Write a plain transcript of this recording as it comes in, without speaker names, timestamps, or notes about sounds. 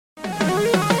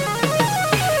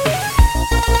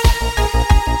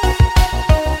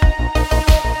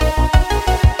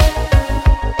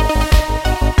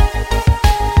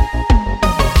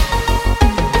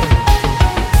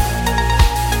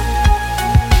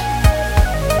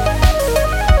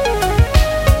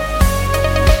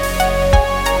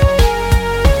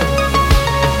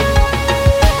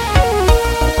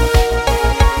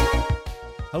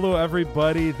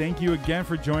everybody. Thank you again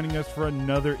for joining us for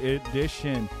another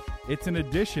edition. It's an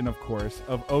edition, of course,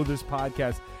 of Oh This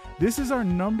Podcast. This is our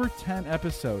number 10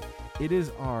 episode. It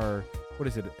is our, what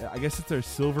is it? I guess it's our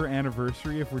silver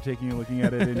anniversary if we're looking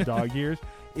at it in dog years.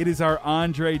 It is our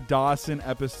Andre Dawson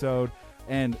episode.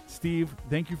 And Steve,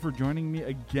 thank you for joining me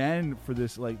again for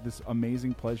this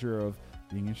amazing pleasure of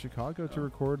being in Chicago to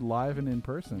record live and in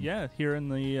person. Yeah, here in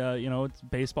the, it's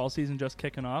baseball season just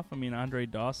kicking off. I mean, Andre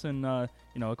Dawson, a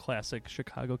classic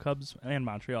Chicago Cubs and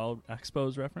Montreal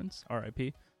Expos reference,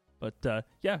 RIP. But, the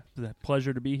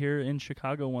pleasure to be here in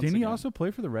Chicago once again. Didn't he also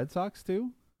play for the Red Sox,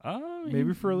 too?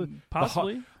 Maybe for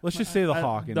possibly. Let's just say the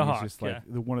Hawk. And the he's Hawk, just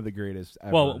one of the greatest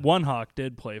ever. Well, one Hawk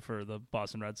did play for the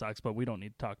Boston Red Sox, but we don't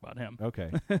need to talk about him. Okay,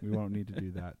 we won't need to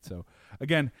do that. So,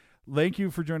 again, thank you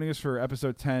for joining us for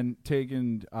episode 10.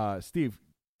 Steve,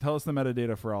 tell us the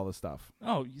metadata for all this stuff.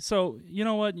 Oh, so you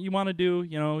know what you want to do?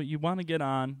 You want to get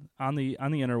on the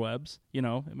interwebs.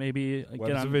 Maybe Webs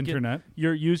get on of internet.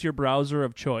 Use your browser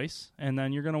of choice, and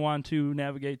then you're going to want to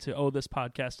navigate to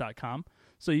ohthispodcast.com.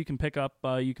 So you can pick up,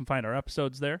 you can find our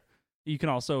episodes there. You can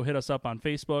also hit us up on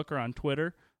Facebook or on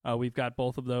Twitter. We've got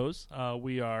both of those.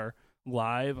 We are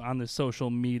live on the social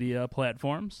media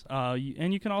platforms.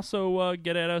 And you can also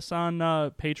get at us on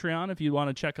Patreon if you want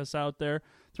to check us out there,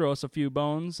 throw us a few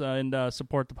bones, and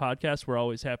support the podcast. We're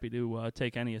always happy to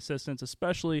take any assistance,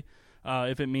 especially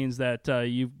if it means that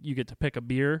you get to pick a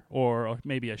beer or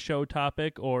maybe a show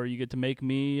topic, or you get to make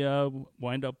me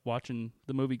wind up watching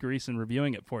the movie Grease and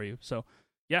reviewing it for you. So,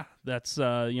 yeah, that's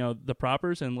the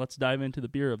propers, and let's dive into the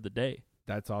beer of the day.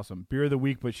 That's awesome. Beer of the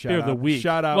week, but beer of the week.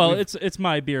 Shout out. Well, it's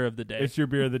my beer of the day. It's your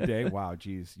beer of the day. Wow,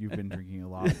 geez, you've been drinking a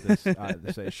lot of this.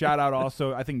 This shout out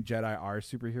also. I think Jedi are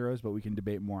superheroes, but we can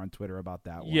debate more on Twitter about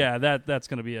that one. Yeah, that's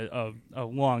going to be a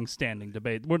long-standing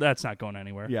debate. That's not going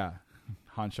anywhere. Yeah.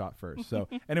 Han shot first. So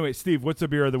anyway, Steve, what's the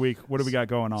beer of the week? What do we got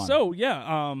going on? So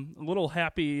a little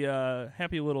happy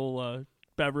little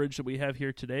beverage that we have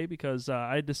here today, because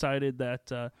I decided that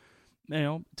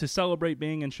to celebrate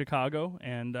being in Chicago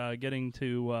and getting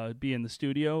to be in the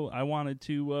studio, I wanted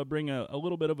to bring a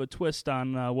little bit of a twist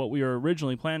on what we were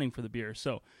originally planning for the beer.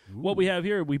 So what we have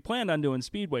here, we planned on doing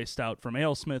Speedway Stout from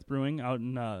AleSmith Brewing out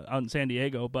in San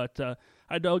Diego, but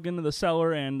I dug into the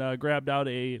cellar and grabbed out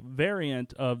a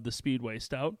variant of the Speedway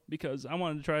Stout because I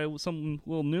wanted to try something a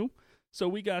little new. So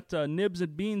we got Nibs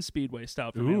and Beans Speedway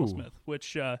Stout from AleSmith,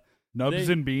 which Nubs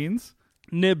and Beans?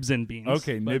 Nibs and Beans.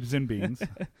 Okay, Nibs and Beans.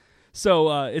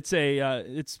 So it's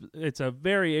a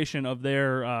variation of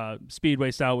their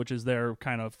Speedway Stout, which is their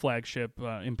kind of flagship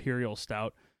Imperial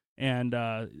Stout. And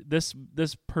this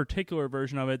particular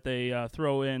version of it, they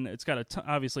throw in. It's got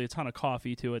obviously a ton of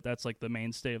coffee to it. That's like the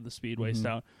mainstay of the Speedway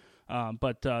Stout.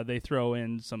 But they throw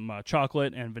in some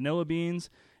chocolate and vanilla beans.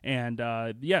 And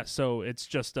so it's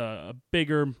just a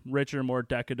bigger, richer, more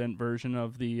decadent version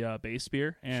of the base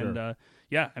beer. And sure.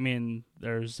 I mean,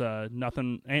 there's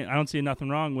nothing. I don't see nothing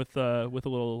wrong with a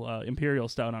little Imperial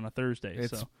Stout on a Thursday.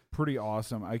 It's pretty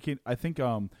awesome. I think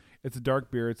it's a dark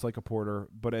beer. It's like a porter,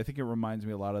 but I think it reminds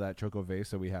me a lot of that Choco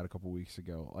Vesa we had a couple weeks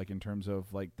ago. Like in terms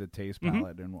of like the taste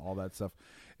palette and all that stuff.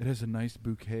 It has a nice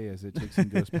bouquet as it takes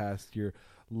and goes past your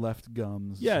left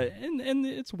gums. Yeah, and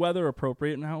it's weather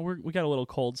appropriate now. We got a little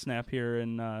cold snap here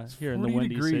in the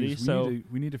Windy City. So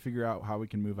we need to figure out how we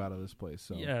can move out of this place.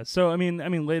 So yeah, so I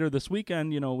mean later this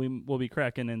weekend, we'll be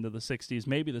cracking into the 60s,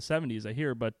 maybe the 70s, I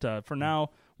hear. But for now,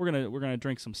 we're gonna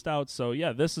drink some stouts. So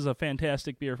yeah, this is a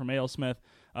fantastic beer from AleSmith.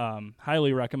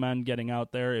 Highly recommend getting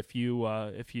out there if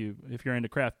you're into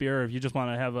craft beer, or if you just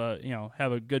want to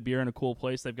have a good beer in a cool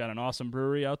place. They've got an awesome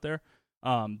brewery out there.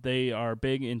 They are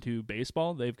big into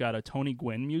baseball. They've got a Tony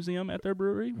Gwynn museum at their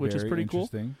brewery, which is pretty cool.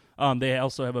 They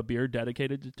also have a beer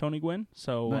dedicated to Tony Gwynn.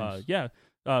 So nice.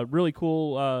 Really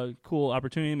cool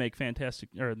opportunity to make fantastic,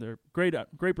 or they're great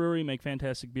brewery, make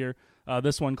fantastic beer.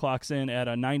 This one clocks in at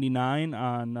a 99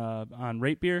 on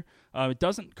Rate Beer. It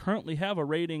doesn't currently have a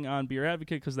rating on Beer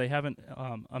Advocate because they haven't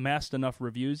amassed enough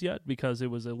reviews yet, because it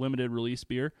was a limited release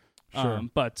beer. Sure.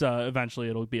 But eventually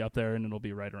it'll be up there, and it'll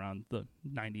be right around the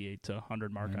 98 to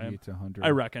 100 mark. 98 to 100. I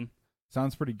reckon.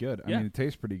 Sounds pretty good. Yeah. I mean, it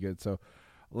tastes pretty good. So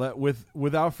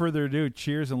without further ado,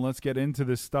 cheers, and let's get into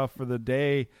this stuff for the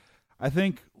day. I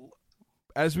think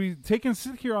as we take and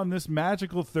sit here on this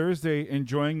magical Thursday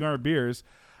enjoying our beers,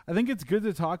 I think it's good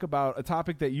to talk about a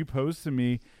topic that you posed to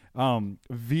me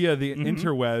via the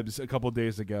interwebs a couple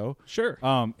days ago. Sure.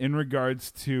 In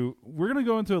regards to, we're going to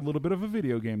go into a little bit of a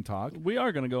video game talk. We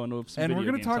are going to go into some and we're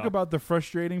going to talk about the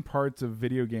frustrating parts of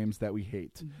video games that we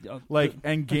hate.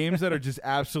 And games that are just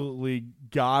absolutely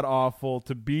god-awful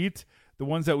to beat, the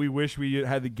ones that we wish we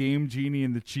had the Game Genie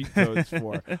and the cheat codes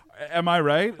for. Am I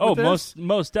right? Oh, with this?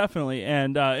 most definitely.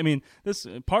 And I mean, this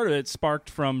part of it sparked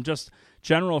from just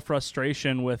general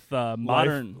frustration with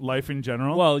modern life in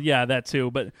general. Well, yeah, that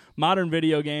too. But modern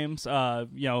video games,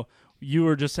 you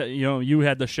were just, you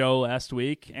had the show last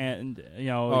week, and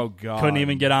Oh, God. couldn't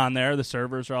even get on there. The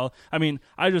servers are all. I mean,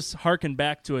 I just harken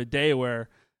back to a day where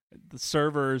the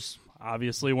servers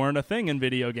obviously weren't a thing in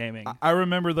video gaming. I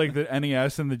remember like the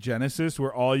NES and the Genesis,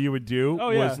 where all you would do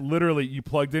was literally you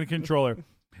plugged in a controller.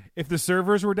 If the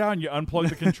servers were down, you unplugged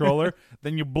the controller,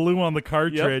 then you blew on the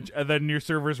cartridge, and then your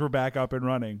servers were back up and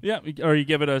running. Yeah, or you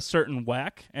give it a certain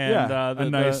whack, and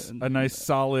a nice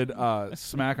solid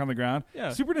smack on the ground. Yeah.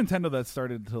 Super Nintendo, that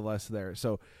started to less there.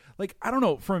 So, like, I don't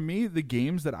know. For me, the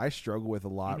games that I struggle with a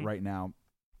lot right now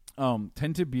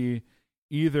tend to be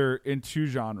either in two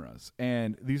genres,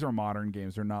 and these are modern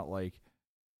games. They're not like,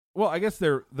 well, I guess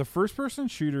they're the first-person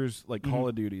shooters, like Call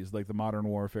of Duties, like the Modern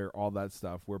Warfare, all that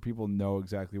stuff, where people know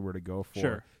exactly where to go for.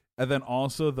 Sure. And then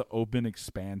also the open,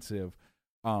 expansive,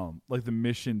 like the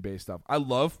mission-based stuff. I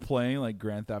love playing like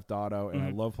Grand Theft Auto, and I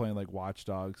love playing like Watch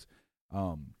Dogs.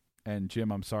 And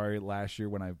Jim, I'm sorry, last year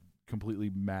when I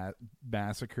completely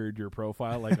massacred your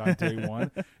profile like on day one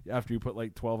after you put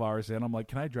like 12 hours in, I'm like,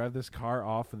 can I drive this car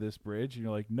off of this bridge? And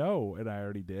you're like, no, and I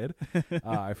already did.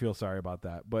 I feel sorry about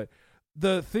that. But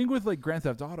the thing with like Grand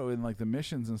Theft Auto and like the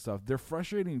missions and stuff, they're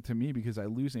frustrating to me because I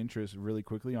lose interest really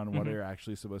quickly on what they're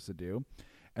actually supposed to do.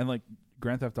 And like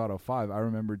Grand Theft Auto 5, I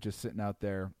remember just sitting out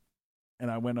there, and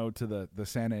I went out to the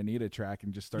Santa Anita track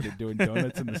and just started doing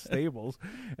donuts in the stables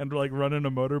and like running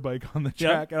a motorbike on the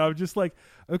track. And I was just like,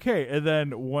 okay. And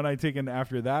then when I take in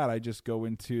after that, I just go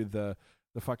into the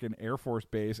fucking Air Force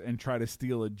base and try to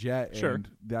steal a jet. Sure. And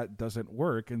that doesn't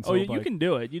work. And so you can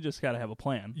do it. You just got to have a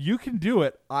plan. You can do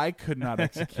it. I could not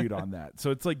execute on that. So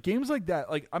it's like games like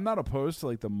that. Like, I'm not opposed to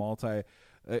like the multi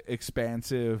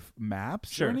expansive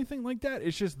maps or anything like that.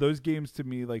 It's just those games to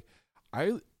me, like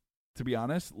to be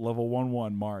honest, level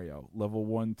 1-1 Mario, level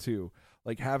 1-2,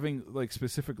 like having like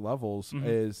specific levels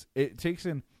it's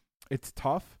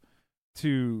tough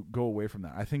to go away from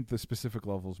that. I think the specific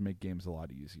levels make games a lot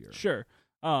easier. Sure.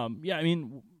 I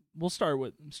mean, we'll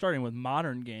starting with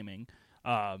modern gaming.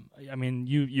 I mean,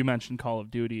 you mentioned Call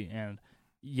of Duty, and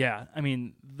yeah, I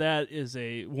mean, that is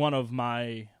one of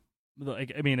my,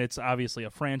 like, I mean, it's obviously a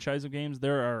franchise of games.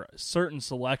 There are certain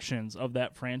selections of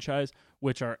that franchise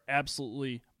which are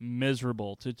absolutely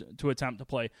miserable to attempt to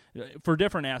play for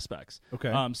different aspects.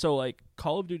 Okay. So like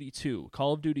Call of Duty 2,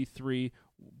 Call of Duty 3,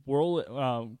 World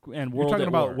and World. You're talking at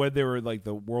about War. when they were like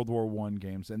the World War I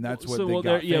games, and that's what they got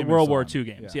World famous War on. II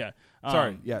games.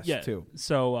 Yeah. Two.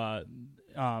 So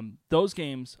those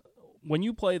games, when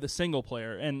you play the single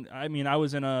player, and I mean, I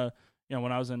was in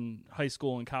when I was in high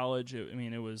school and college,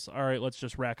 it was, all right, let's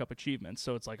just rack up achievements.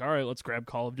 So it's like, all right, let's grab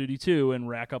Call of Duty 2 and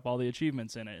rack up all the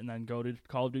achievements in it, and then go to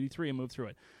Call of Duty 3 and move through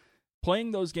it.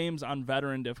 Playing those games on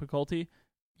veteran difficulty,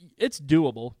 it's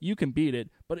doable. You can beat it,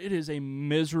 but it is a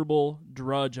miserable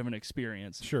drudge of an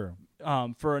experience. Sure.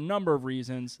 For a number of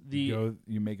reasons. You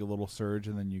make a little surge,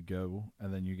 and then you go,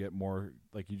 and then you get more,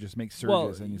 like you just make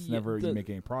surges, and you make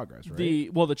any progress, right? The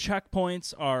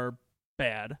checkpoints are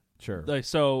bad. Sure.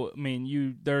 So I mean,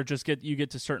 you get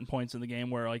to certain points in the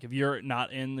game where, like, if you're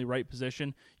not in the right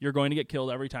position, you're going to get killed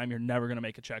every time. You're never going to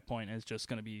make a checkpoint, and it's just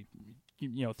going to be,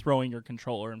 throwing your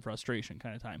controller in frustration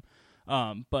kind of time.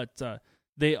 But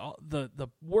the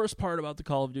worst part about the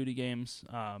Call of Duty games,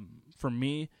 for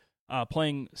me,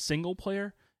 playing single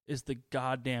player, is the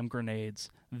goddamn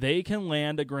grenades. They can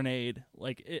land a grenade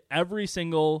every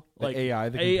single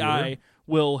AI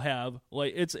will have,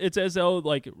 like, it's as though,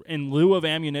 like, in lieu of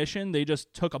ammunition, they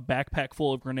just took a backpack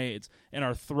full of grenades and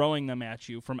are throwing them at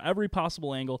you from every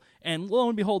possible angle, and lo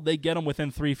and behold, they get them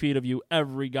within 3 feet of you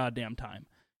every goddamn time.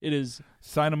 It is,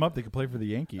 sign them up. They could play for the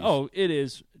Yankees. Oh, it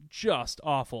is just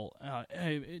awful.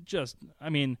 I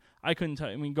couldn't tell.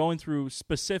 I mean, going through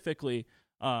specifically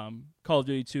Call of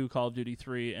Duty 2, Call of Duty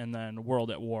 3, and then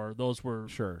World at War. Those were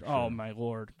oh my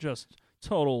lord, just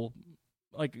total.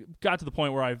 Like, got to the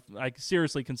point where I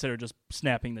seriously considered just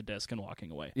snapping the disc and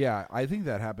walking away. Yeah, I think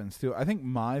that happens too. I think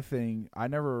my thing, I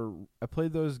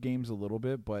played those games a little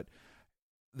bit, but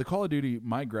the Call of Duty,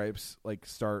 my gripes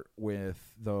start with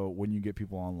when you get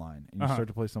people online and you start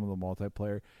to play some of the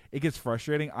multiplayer. It gets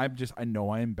frustrating. I know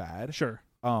I am bad. Sure.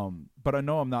 But I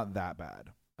know I'm not that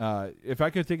bad. If I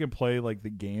could take and play like the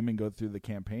game and go through the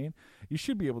campaign, you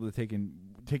should be able to take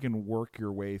and work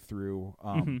your way through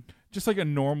just like a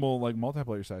normal like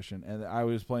multiplayer session. And I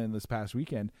was playing this past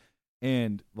weekend,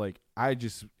 And like I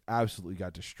just absolutely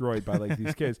got destroyed by like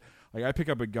these kids. Like I pick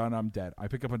up a gun, I'm dead. I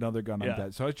pick up another gun, I'm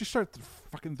dead. So I just start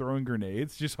fucking throwing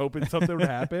grenades, just hoping something would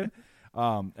happen.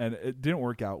 And it didn't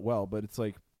work out well. But it's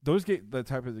like the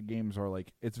type of the games are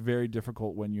like it's very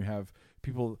difficult when you have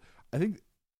people. I think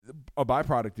a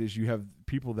byproduct is you have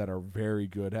people that are very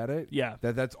good at it. Yeah,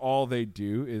 that's all they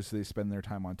do is they spend their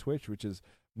time on Twitch, which is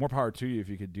more power to you if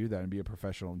you could do that and be a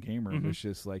professional gamer. Mm-hmm. It's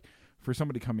just like for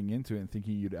somebody coming into it and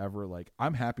thinking you'd ever like,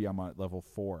 I'm happy I'm at level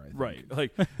 4. I think. Right.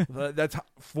 Like that's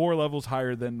 4 levels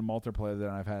higher than the multiplayer that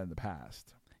I've had in the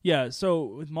past. Yeah, so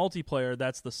with multiplayer,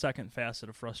 that's the second facet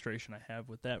of frustration I have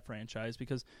with that franchise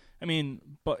because, I mean,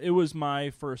 but it was my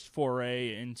first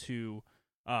foray into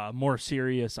more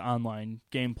serious online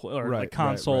gameplay or like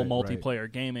console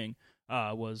multiplayer gaming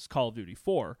was Call of Duty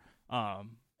 4.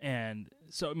 And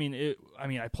so, I mean,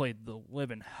 I played the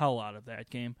living hell out of that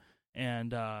game.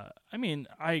 And I mean,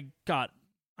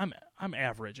 I'm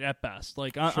average at best.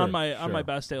 Like on my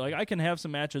best day, like I can have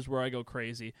some matches where I go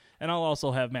crazy, and I'll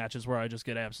also have matches where I just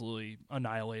get absolutely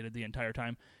annihilated the entire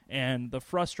time. And the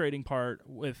frustrating part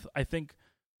I think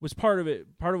was part of it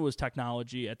was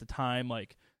technology at the time,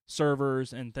 like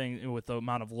servers and things with the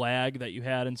amount of lag that you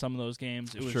had in some of those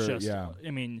games. It was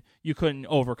I mean, you couldn't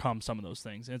overcome some of those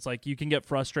things. And it's like you can get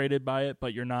frustrated by it,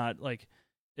 but you're not like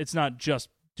it's not just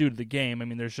due to the game. I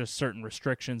mean, there's just certain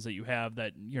restrictions that you have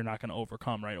that you're not going to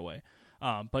overcome right away.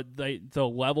 But the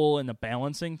level and the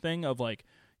balancing thing of like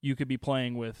you could be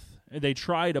playing with, they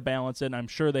try to balance it, and I'm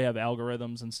sure they have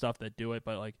algorithms and stuff that do it,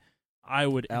 but like I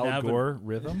would Al Gore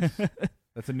Rhythms?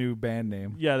 That's a new band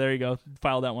name. Yeah, there you go.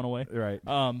 File that one away. Right.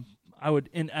 I would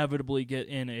inevitably get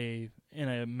in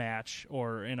a match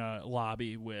or in a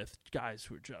lobby with guys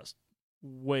who are just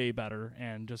way better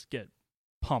and just get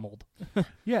pummeled.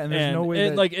 Yeah, and there's no way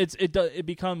that like it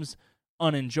becomes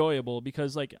unenjoyable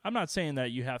because like I'm not saying that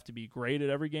you have to be great at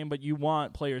every game, but you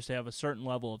want players to have a certain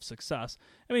level of success.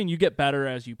 I mean, you get better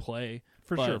as you play.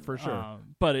 For sure.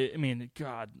 But I mean,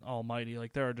 God Almighty,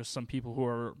 like there are just some people who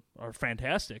are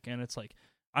fantastic, and it's like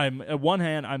I'm at one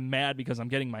hand I'm mad because I'm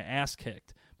getting my ass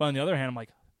kicked, but on the other hand I'm like,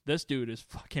 this dude is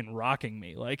fucking rocking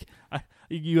me. Like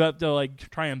you have to like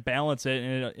try and balance it,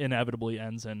 and it inevitably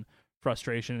ends in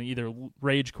frustration, either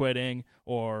rage quitting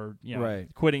or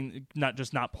quitting,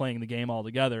 not playing the game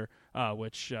altogether,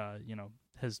 which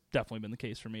has definitely been the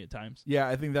case for me at times. Yeah,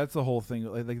 I think that's the whole thing.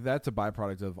 Like that's a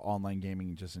byproduct of online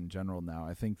gaming just in general now.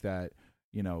 I think that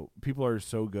people are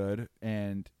so good,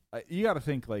 and you got to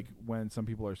think like when some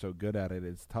people are so good at it,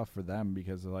 it's tough for them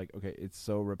because they're like, okay, it's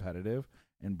so repetitive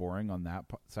and boring on that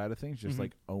side of things, just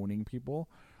like owning people.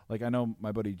 Like I know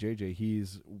my buddy JJ,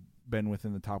 he's been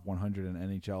within the top 100 in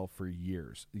NHL for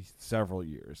years, several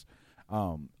years,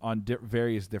 on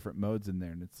various different modes in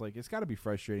there, and it's like it's got to be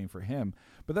frustrating for him.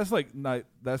 But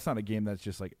that's not a game that's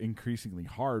just like increasingly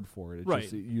hard for it. It's right.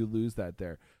 Just, you lose that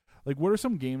there. Like, what are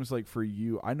some games like for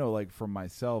you? I know, like for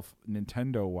myself,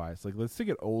 Nintendo wise, like let's take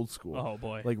it old school. Oh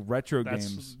boy, like retro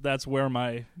games. That's where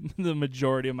the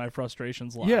majority of my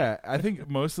frustrations lie. Yeah, I think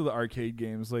most of the arcade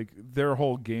games, like their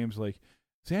whole games, like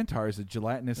Xantar is a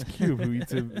gelatinous cube who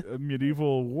eats a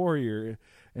medieval warrior,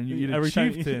 and you eat a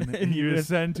chieftain, and you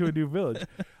ascend to a new village.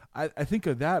 I think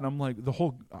of that, and I'm like, the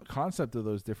whole concept of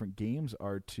those different games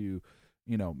are to,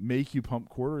 make you pump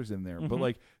quarters in there. But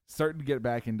like starting to get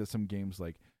back into some games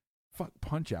like, fuck,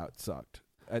 Punch-Out sucked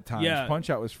at times. Yeah.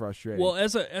 Punch-Out was frustrating. Well,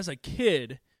 as a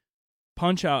kid,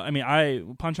 Punch-Out, I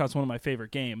mean, Punch-Out's one of my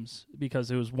favorite games because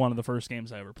it was one of the first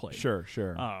games I ever played. Sure.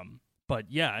 But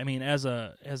yeah, I mean, as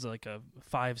like a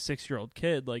 5-6-year-old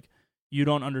kid, like you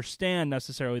don't understand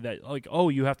necessarily that, like, oh,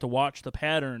 you have to watch the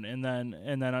pattern and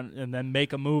then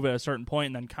make a move at a certain point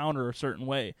and then counter a certain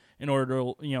way in order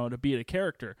to to beat a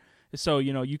character. So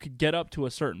you could get up to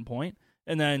a certain point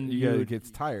and then it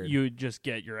gets tired. You would just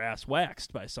get your ass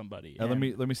waxed by somebody. Let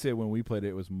me say, when we played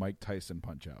it was Mike Tyson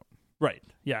Punch-Out. Right.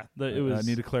 Yeah. It was. I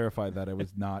need to clarify that it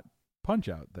was not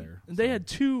Punch-Out there. They had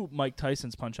two Mike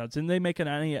Tyson's Punch-Outs. Didn't they make an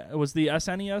NES? Was the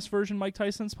SNES version Mike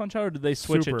Tyson's Punch-Out, or did they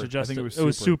switch it to just? I think it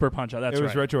was Super Punch-Out. That's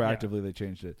right. It was retroactively they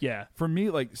changed it. Yeah. For me,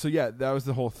 that was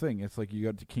the whole thing. It's like you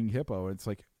go to King Hippo. It's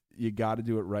like you got to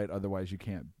do it right, otherwise you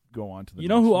can't go on to the. You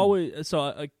know who always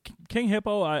King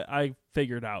Hippo? I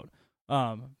figured out.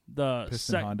 The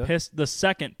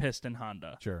second Piston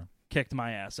Honda. Sure. Kicked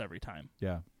my ass every time.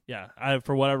 Yeah. Yeah,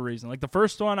 for whatever reason. Like the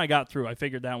first one I got through, I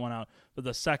figured that one out. But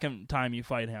the second time you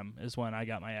fight him is when I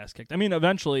got my ass kicked. I mean,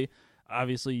 eventually,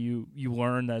 obviously, you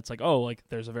learn that it's like, oh, like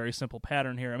there's a very simple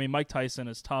pattern here. I mean, Mike Tyson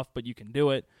is tough, but you can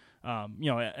do it.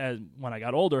 When I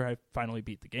got older, I finally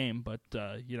beat the game. But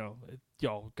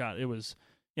it was,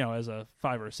 as a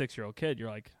 5 or 6 year old kid, you're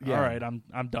like, Yeah. all right,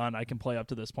 I'm done. I can play up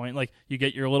to this point. Like you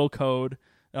get your little code,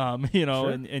 Sure.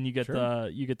 and you get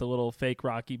the little fake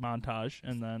Rocky montage,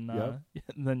 and then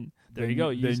and then there you go.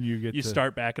 You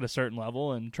start back at a certain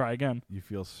level and try again. You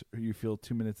feel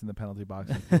 2 minutes in the penalty box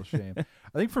and feel shame.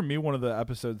 I think for me, one of the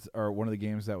episodes or one of the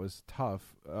games that was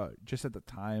tough, just at the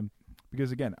time,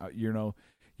 because again, you're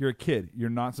a kid. You're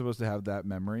not supposed to have that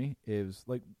memory. Is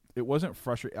like it wasn't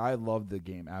frustrating. I loved the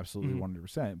game absolutely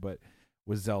 100%, but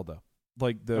was Zelda,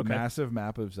 like the massive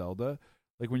map of Zelda.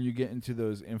 Like when you get into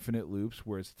those infinite loops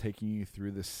where it's taking you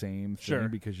through the same thing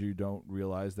because you don't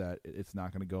realize that it's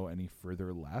not going to go any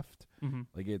further left.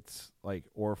 Like it's like,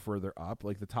 or further up,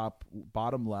 like the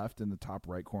bottom left and the top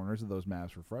right corners of those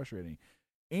maps were frustrating.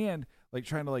 And like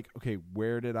trying to okay,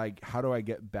 how do I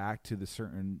get back to the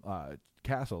certain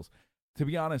castles? To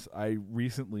be honest, I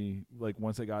recently,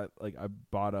 once I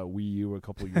bought a Wii U a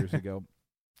couple of years ago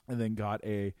and then got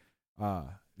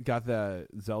the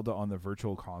Zelda on the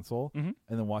virtual console and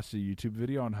then watched a YouTube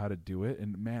video on how to do it.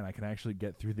 And man, I can actually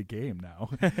get through the game now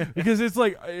because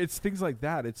it's things like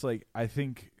that. It's like, I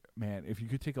think, man, if you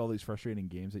could take all these frustrating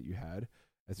games that you had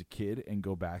as a kid and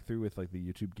go back through with the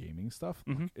YouTube gaming stuff,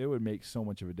 it would make so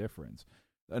much of a difference.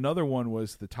 Another one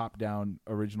was the top-down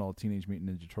original Teenage Mutant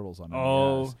Ninja Turtles on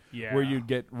NES, where you'd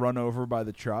get run over by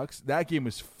the trucks. That game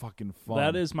was fucking fun.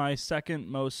 That is my second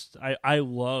most. I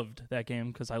loved that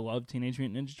game because I loved Teenage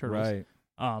Mutant Ninja Turtles.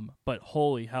 Right. But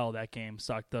holy hell, that game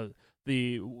sucked.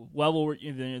 The level where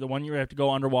the one you have to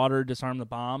go underwater, disarm the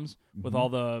bombs with all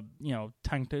the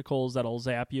tentacles that'll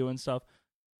zap you and stuff.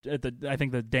 I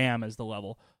think the dam is the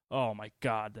level. Oh my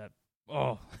god, that.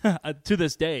 Oh, to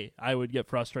this day, I would get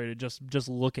frustrated just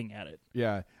looking at it.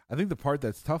 Yeah, I think the part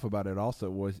that's tough about it also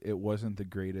was it wasn't the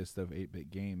greatest of 8-bit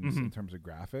games in terms of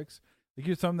graphics. Like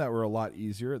you had some that were a lot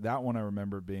easier. That one I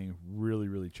remember being really,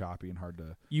 really choppy and hard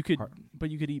to.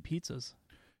 But you could eat pizzas.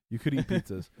 You could eat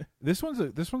pizzas. This one's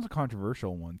a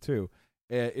controversial one too.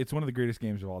 It's one of the greatest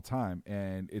games of all time,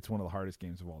 and it's one of the hardest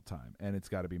games of all time, and it's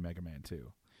got to be Mega Man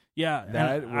 2.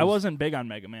 Yeah, I wasn't big on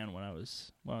Mega Man when I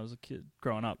was a kid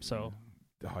growing up. So,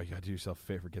 you gotta do yourself a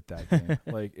favor, get that game.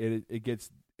 Like it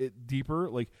gets deeper.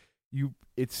 Like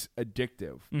it's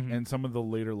addictive, and some of the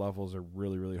later levels are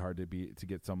really, really hard to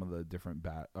get some of the different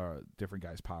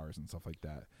guys' powers and stuff like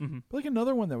that. But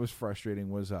another one that was frustrating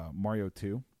was Mario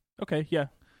 2. Okay, yeah,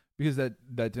 because that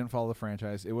didn't follow the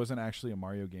franchise. It wasn't actually a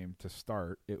Mario game to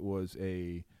start. It was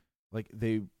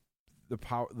the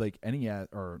power, NES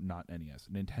or not NES,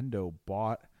 Nintendo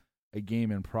bought a game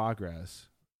in progress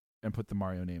and put the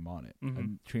Mario name on it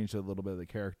and changed a little bit of the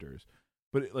characters.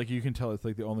 But you can tell it's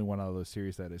the only one out of those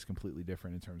series that is completely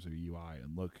different in terms of UI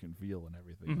and look and feel and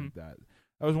everything like that.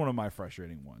 That was one of my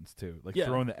frustrating ones too.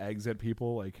 Throwing the eggs at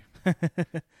people.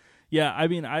 Yeah, I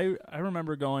mean, I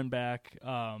remember going back.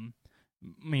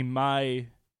 My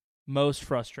most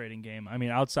frustrating game. I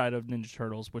mean, outside of Ninja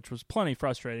Turtles, which was plenty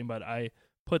frustrating, but I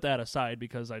put that aside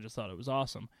because I just thought it was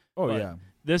awesome. But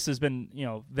this has been,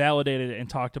 validated and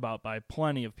talked about by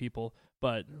plenty of people,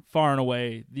 but far and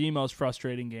away the most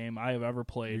frustrating game I have ever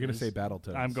played. You're going to say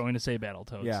Battletoads. I'm going to say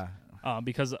Battletoads. Yeah.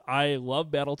 Because I love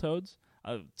Battletoads.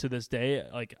 To this day,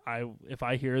 if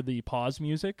I hear the pause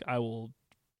music, I will,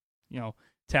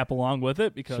 tap along with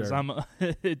it because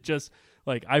it just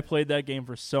I played that game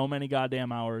for so many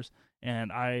goddamn hours.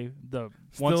 And the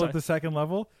second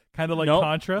level, kind of like nope,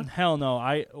 Contra. Hell no,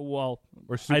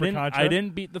 or Super Contra. I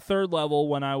didn't beat the third level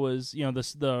when I was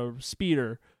the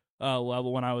speeder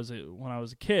level when I was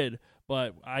a kid.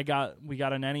 But we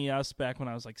got an NES back when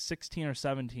I was 16 or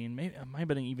 17, maybe it might have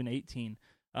been even 18.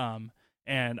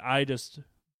 And I just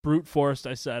brute forced.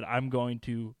 I said I'm going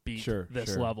to beat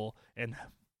this level, and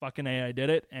fucking A, I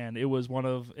did it, and it was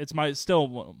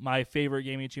still my favorite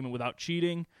gaming achievement without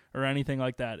cheating or anything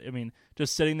like that. I mean,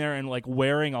 just sitting there and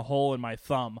wearing a hole in my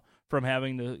thumb from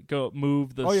having to go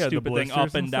move the stupid thing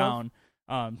up and down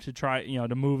to try,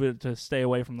 to move it to stay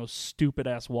away from those stupid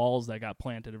ass walls that got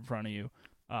planted in front of you.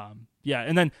 And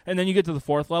then you get to the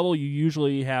fourth level, you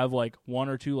usually have 1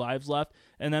 or 2 lives left,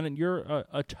 and then you're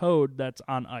a toad that's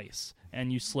on ice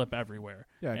and you slip everywhere.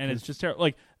 Yeah, and it's just terrible.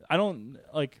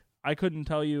 I couldn't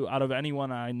tell you out of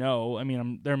anyone I know. I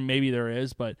mean, maybe there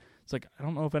is, but it's I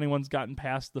don't know if anyone's gotten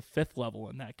past the 5th level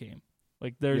in that game.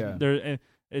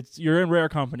 You're in rare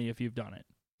company if you've done it.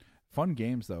 Fun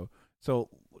games though. So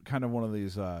kind of one of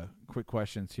these quick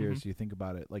questions here as you think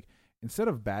about it. Instead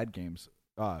of bad games,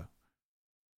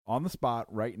 on the spot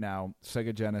right now,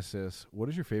 Sega Genesis, what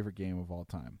is your favorite game of all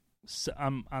time?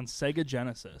 I'm on Sega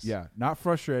Genesis. Yeah, not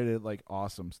frustrated,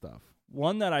 awesome stuff.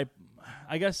 one that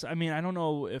I guess, I mean, I don't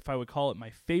know if I would call it my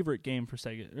favorite game for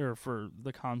Sega or for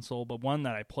the console, but one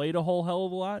that I played a whole hell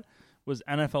of a lot was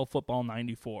NFL Football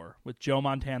 94 with Joe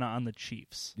Montana on the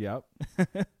Chiefs. Yep.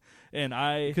 And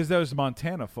because that was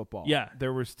Montana football. Yeah.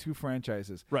 There was 2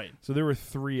 franchises. Right. So there were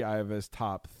 3 out of his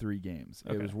top 3 games.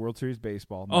 Okay. It was World Series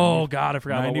baseball. Oh God, I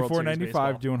forgot about 94, World Series 95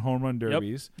 baseball. doing home run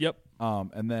derbies. Yep.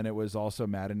 And then it was also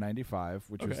Madden 95,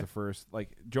 which was Okay. the first.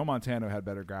 Like Joe Montana had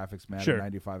better graphics. Madden Sure.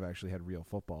 95 actually had real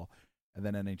football. And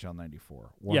then NHL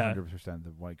 94, Yeah. 100%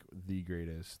 the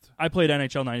greatest. I played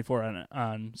NHL 94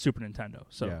 on Super Nintendo.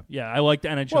 So Yeah. I liked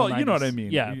NHL. Well, 90s. you know what I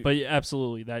mean. Yeah, but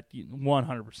absolutely that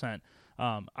 100%.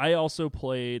 I also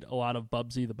played a lot of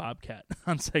Bubsy the Bobcat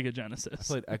on Sega Genesis.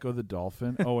 I played Echo the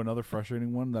Dolphin. Oh, another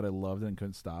frustrating one that I loved and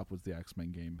couldn't stop was the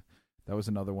X-Men game. That was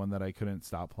another one that I couldn't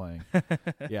stop playing.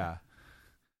 Yeah.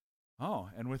 Oh,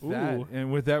 and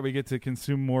with that, we get to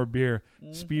consume more beer.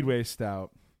 Speedway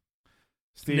Stout.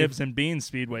 Steve, Nibs and Beans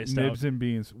Speedway Stout. Nibs and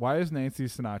Beans. Why is Nancy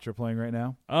Sinatra playing right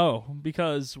now? Oh,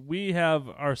 because we have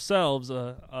ourselves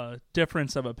a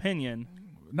difference of opinion.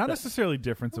 Not necessarily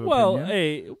difference of Well,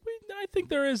 opinion. I think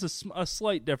there is a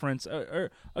slight difference, a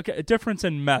difference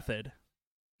in method,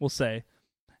 we'll say,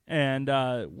 and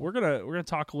we're gonna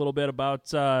talk a little bit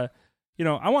about. I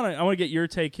want to get your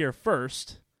take here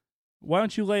first. Why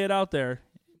don't you lay it out there?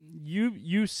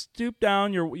 You stoop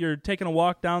down. You're taking a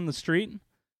walk down the street,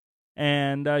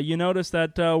 and you notice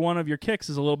that one of your kicks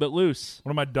is a little bit loose.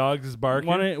 One of my dogs is barking.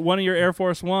 One of your Air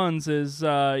Force Ones is you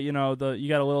got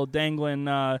a little dangling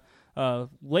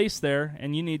lace there,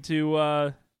 and you need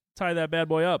to tie that bad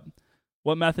boy up.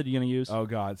 What method are you going to use? Oh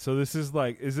God! So this is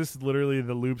is this literally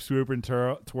the loop, swoop, and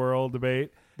twirl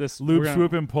debate? This Loop,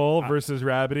 swoop, and pull versus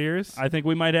rabbit ears? I think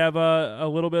we might have a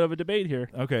little bit of a debate here.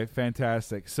 Okay,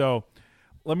 fantastic. So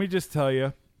let me just tell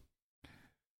you,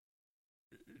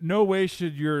 no way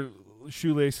should your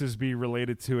shoelaces be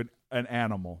related to an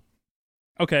animal.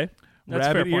 Okay, that's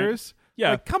a fair rabbit point. ears?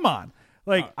 Yeah. Come on.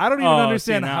 I don't even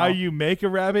understand see, how now. you make a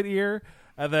rabbit ear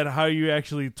and then how you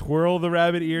actually twirl the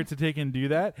rabbit ear to take and do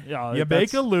that. Yeah, you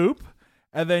make a loop,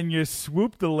 and then you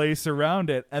swoop the lace around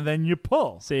it, and then you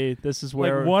pull. See, this is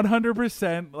where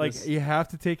 100%. You have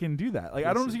to take and do that.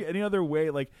 I don't see any other way.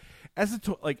 As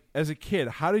a kid,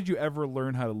 how did you ever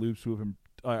learn how to loop, swoop, and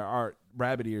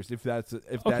rabbit ears? If that's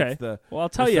the well, I'll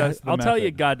tell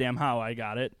you goddamn how I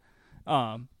got it.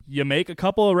 You make a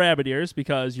couple of rabbit ears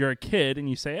because you're a kid, and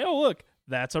you say, "Oh, look,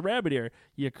 that's a rabbit ear."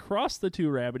 You cross the 2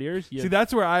 rabbit ears. See,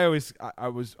 that's where I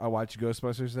watched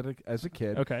Ghostbusters as a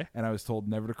kid. Okay. And I was told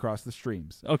never to cross the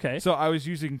streams. Okay. So I was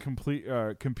using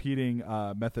competing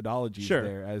methodologies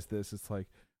there as this. It's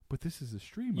but this is a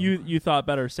stream. You thought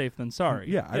better safe than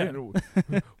sorry. Yeah. I didn't.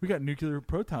 We got nuclear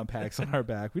proton packs on our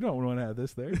back. We don't want to have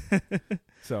this there.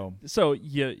 So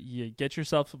you get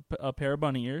yourself a pair of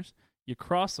bunny ears. You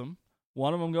cross them.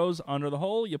 One of them goes under the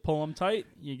hole. You pull them tight.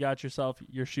 You got yourself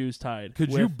your shoes tied.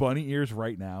 Could you bunny ears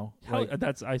right now?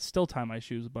 I still tie my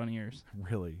shoes with bunny ears.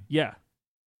 Really? Yeah,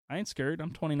 I ain't scared.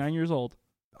 I'm 29 years old.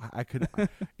 I could,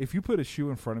 if you put a shoe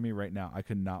in front of me right now, I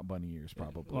could not bunny ears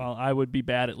probably. Well, I would be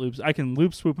bad at loops. I can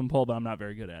loop, swoop, and pull, but I'm not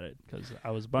very good at it because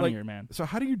I was bunny ear man. So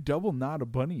how do you double knot a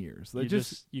bunny ears?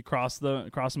 You cross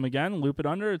them again, loop it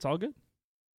under. It's all good.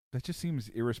 That just seems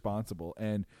irresponsible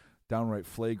and downright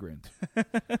flagrant.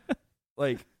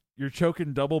 You're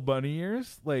choking double bunny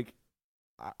ears. I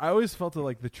always felt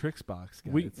it the Trix box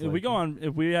guy. We go on.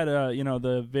 If we had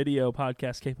the video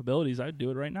podcast capabilities, I'd do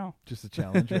it right now. Just a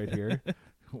challenge right here.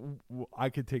 I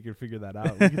could take and figure that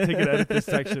out. We can take and edit this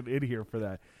section in here for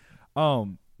that.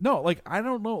 No, I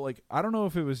don't know. I don't know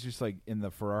if it was just in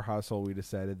for our household we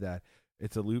decided that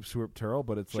it's a loop, swoop, twirl,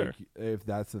 but it's sure. If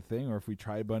that's the thing, or if we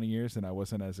tried bunny ears and I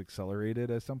wasn't as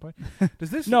accelerated at some point.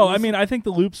 Does this? No, I mean I think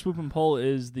the loop, swoop, and pull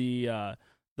is the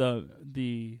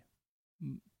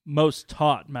most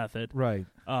taught method, right?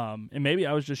 And maybe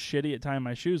I was just shitty at tying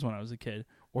my shoes when I was a kid,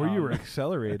 or you were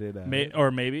accelerated.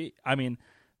 Or maybe I mean.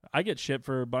 I get shit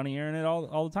for bunny earing it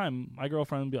all the time. My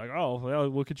girlfriend would be like, "Oh, well,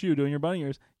 look at you doing your bunny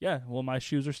ears." Yeah, well, my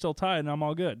shoes are still tied and I'm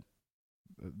all good.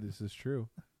 This is true.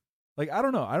 I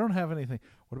don't know. I don't have anything.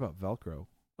 What about Velcro?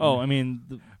 Oh, I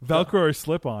mean, Velcro or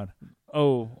slip-on?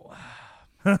 Oh,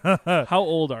 how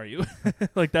old are you?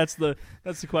 That's the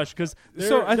question. Because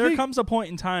there comes a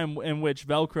point in time in which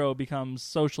Velcro becomes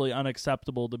socially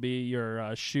unacceptable to be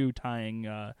your shoe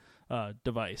tying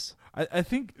device. I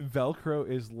think Velcro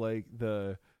is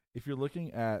if you're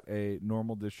looking at a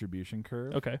normal distribution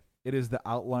curve, okay, it is the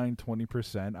outline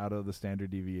 20% out of the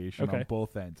standard deviation on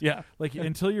both ends. Yeah,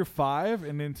 until you're 5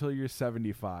 and until you're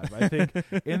 75. I think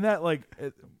in that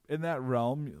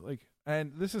realm,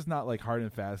 and this is not hard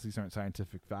and fast. These aren't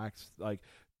scientific facts.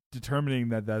 determining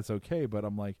that that's okay. But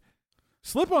I'm like,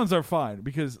 slip-ons are fine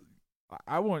because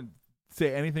I won't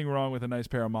say anything wrong with a nice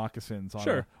pair of moccasins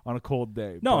on a cold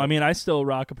day. No, I mean, I still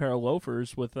rock a pair of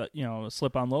loafers with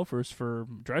slip-on loafers for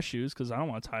dress shoes because I don't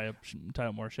want to tie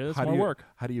up more shit. It's more work.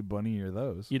 How do you bunny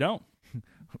those? You don't.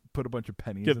 Put a bunch of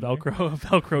pennies Get in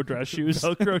Velcro dress shoes.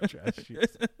 Velcro dress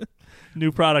shoes.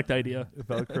 New product idea.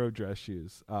 Velcro dress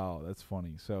shoes. Oh, that's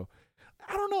funny. So,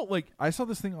 I don't know. Like, I saw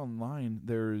this thing online.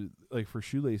 They're like for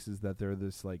shoelaces that they're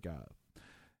this like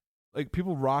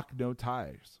people rock no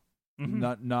ties.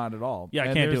 Mm-hmm. Not at all. Yeah, I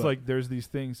and can't there's do like there's these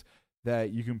things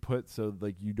that you can put so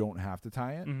like you don't have to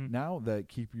tie it now that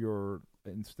keep your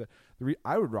instead.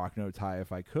 I would rock no tie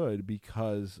if I could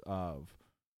because of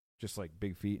just like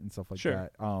big feet and stuff like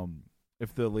that.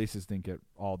 If the laces didn't get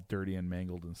all dirty and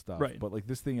mangled and stuff. Right. But like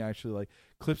this thing actually like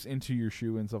clips into your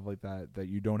shoe and stuff like that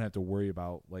you don't have to worry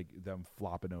about like them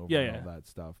flopping over and all that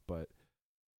stuff. But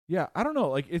yeah, I don't know.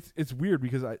 Like it's weird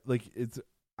because I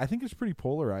think it's pretty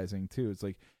polarizing too. It's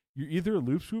like you're either a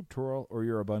loop swoop twirl or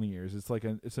you're a bunny ears. It's like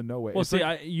it's a no way. Well, it's see,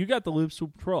 you got the loop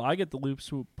swoop twirl. I get the loop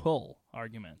swoop pull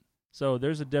argument. So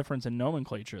there's a difference in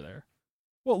nomenclature there.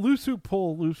 Well, loop swoop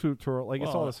pull, loop swoop twirl, like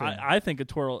it's all the same. I think a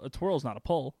twirl's not a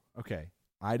pull. Okay,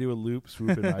 I do a loop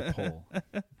swoop and I pull.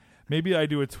 Maybe I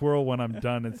do a twirl when I'm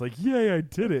done. It's like, yay, I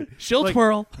did it. She'll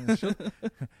twirl.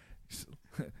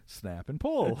 Snap and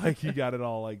pull. Like you got it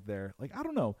all like there. Like I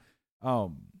don't know.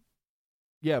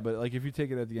 Yeah, but like if you take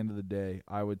it at the end of the day,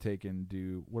 I would take and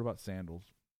do. What about sandals?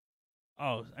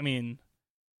 Oh, I mean,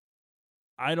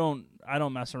 I don't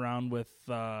mess around with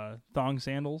thong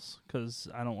sandals because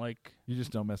I don't like. You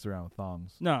just don't mess around with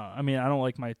thongs. No, I mean I don't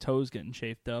like my toes getting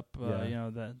chafed up.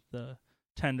 The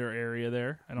tender area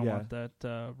there. I don't want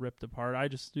that ripped apart. I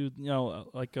just do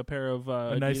like a pair of a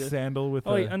Adidas. nice sandal with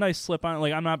a nice slip on.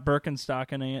 Like I'm not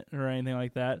Birkenstocking it or anything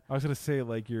like that. I was gonna say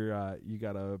like you're you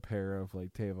got a pair of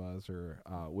like Tevas or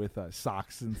with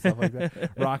socks and stuff like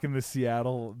that, rocking the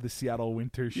Seattle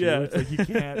winter shoe. Yeah. It's like you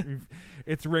can't.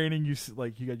 It's raining. You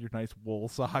got your nice wool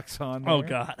socks on. There. Oh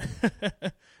God.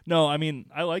 No, I mean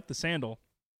I like the sandal.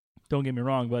 Don't get me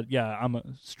wrong, but yeah,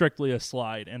 I'm strictly a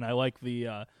slide, and I like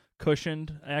the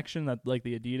cushioned action that like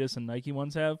the Adidas and Nike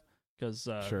ones have because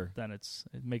then it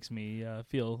makes me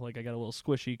feel like I got a little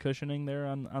squishy cushioning there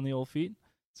on the old feet.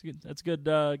 It's good. That's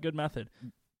good method.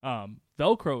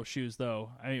 Velcro shoes though.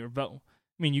 I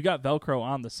mean, you got Velcro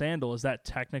on the sandal. Is that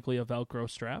technically a Velcro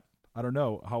strap? I don't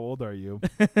know. How old are you?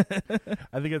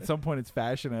 I think at some point it's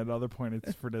fashion, at another point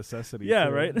it's for necessity. Yeah,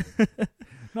 too. right?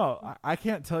 No, I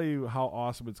can't tell you how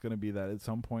awesome it's going to be that at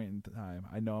some point in time,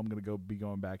 I know I'm going to be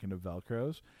going back into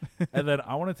Velcros. And then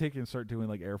I want to take and start doing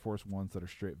like Air Force Ones that are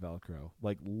straight Velcro,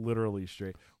 like literally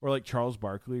straight. Or like Charles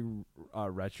Barkley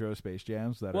retro Space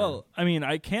Jams that are. I mean,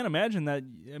 I can't imagine that.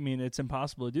 I mean, it's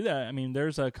impossible to do that. I mean,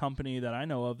 there's a company that I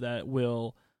know of that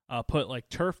will put like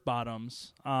turf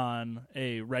bottoms on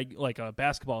like a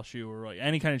basketball shoe or like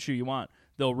any kind of shoe you want.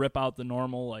 They'll rip out the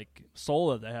normal like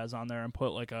sole that it has on there and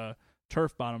put like a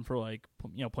turf bottom for like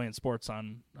playing sports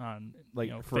on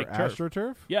like for fake turf.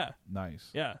 AstroTurf. Yeah, nice.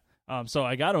 Yeah. So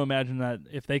I got to imagine that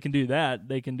if they can do that,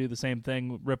 they can do the same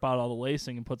thing, rip out all the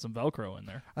lacing and put some Velcro in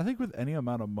there. I think with any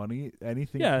amount of money,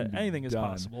 anything is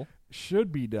possible.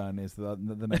 Should be done is the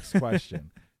next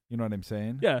question. You know what I'm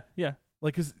saying? Yeah.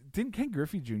 Like, didn't Ken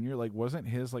Griffey Jr. wasn't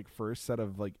his first set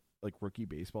of like rookie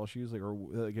baseball shoes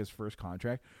or his first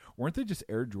contract? Weren't they just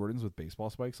Air Jordans with baseball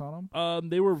spikes on them?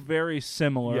 They were very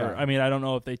similar. Yeah. I mean, I don't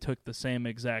know if they took the same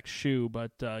exact shoe,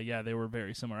 but they were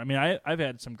very similar. I mean, I've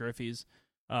had some Griffeys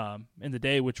in the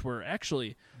day, which were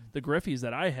actually the Griffeys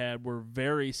that I had were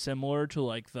very similar to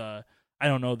like I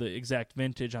don't know the exact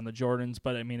vintage on the Jordans,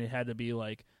 but I mean it had to be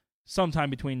like sometime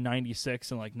between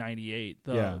 96 and like 98.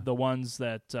 The ones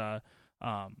that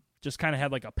just kind of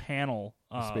had like a panel,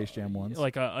 Space Jam ones,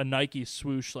 like a Nike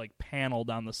swoosh like panel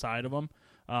down the side of them.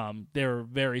 They're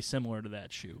very similar to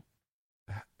that shoe.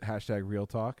 Hashtag real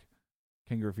talk.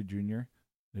 Ken Griffey Jr.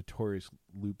 notorious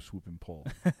loop, swoop, and pull.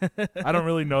 I don't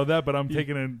really know that, but I'm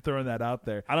taking and throwing that out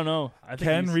there. I don't know.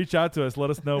 Ken, reach out to us. Let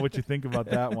us know what you think about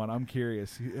that one. I'm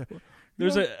curious.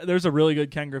 There's a really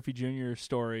good Ken Griffey Jr.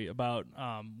 story about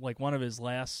like one of his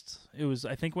last. It was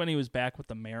I think when he was back with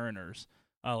the Mariners.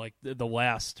 Like the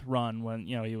last run when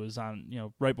he was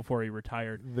on right before he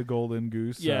retired, the Golden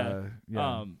Goose.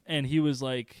 And he was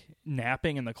like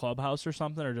napping in the clubhouse or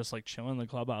something, or just like chilling in the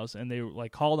clubhouse, and they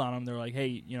like called on him. They're like,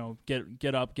 hey,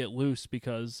 get up, get loose,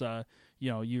 because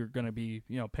you're gonna be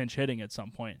pinch hitting at some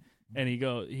point. And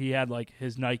he had like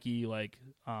his Nike like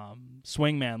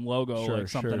swingman logo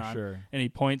something on, and he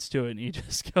points to it and he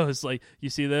just goes like, you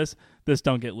see this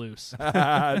don't get loose.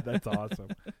 That's awesome.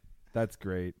 That's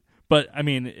great. But I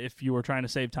mean, if you were trying to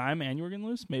save time and you were getting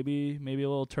loose, maybe a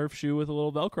little turf shoe with a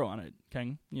little Velcro on it,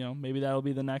 King. Maybe that'll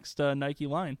be the next Nike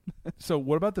line. So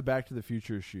what about the Back to the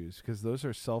Future shoes? Because those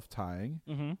are self-tying.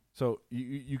 Mm-hmm. So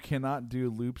you cannot do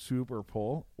loop, swoop, or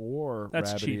pull or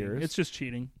That's rabbit cheating. ears. It's just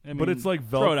cheating. I mean, but it's like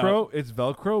throw it out. Velcro. It's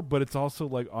Velcro, but it's also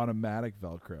like automatic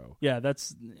Velcro. Yeah,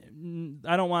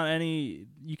 I don't want any.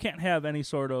 You can't have any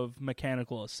sort of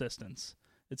mechanical assistance.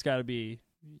 It's got to be.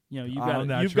 You've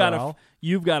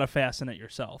got to fasten it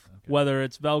yourself. Okay. Whether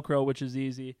it's Velcro, which is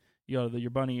easy, you go to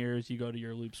your bunny ears, you go to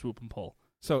your loop, swoop, and pull.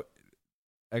 So,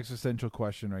 existential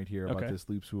question right here about Okay. this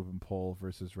loop, swoop, and pull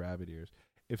versus rabbit ears.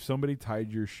 If somebody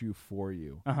tied your shoe for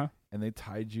you Uh-huh. and they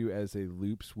tied you as a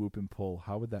loop, swoop, and pull,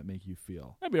 how would that make you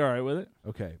feel? I'd be all right with it.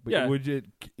 Okay, but Yeah. would it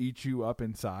eat you up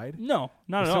inside? No,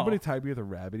 not If at all. somebody tied me with a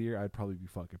rabbit ear, I'd probably be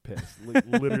fucking pissed. Like,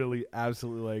 literally,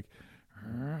 absolutely, like,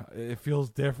 it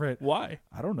feels different. Why?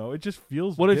 I don't know. It just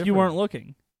feels What if you different. weren't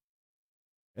looking?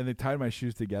 And they tied my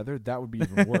shoes together? That would be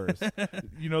even worse.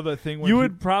 You know the thing when You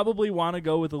would probably want to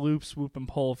go with a loop, swoop, and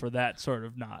pull for that sort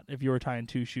of knot if you were tying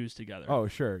two shoes together. Oh,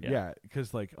 sure. Yeah. Yeah.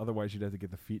 Because, like, otherwise you'd have to get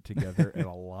the feet together and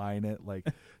align it, like,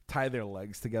 tie their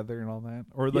legs together and all that.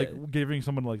 Or, like, Yeah. giving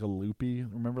someone, like, a loopy.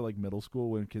 Remember, like, middle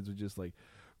school when kids would just, like,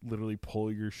 literally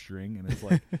pull your string and it's,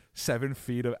 like, 7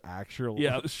 feet of actual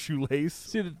Yeah. shoelace.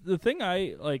 See, the thing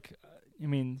I like, I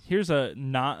mean, here's a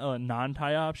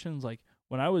non-tie options. Like,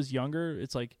 when I was younger,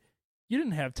 it's like you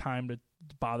didn't have time to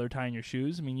bother tying your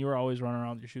shoes. I mean, you were always running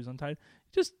around with your shoes untied.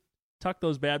 Just tuck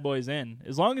those bad boys in.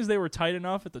 As long as they were tight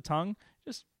enough at the tongue,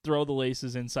 just throw the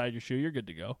laces inside your shoe. You're good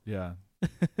to go. Yeah.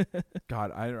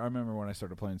 God, I remember when I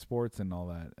started playing sports and all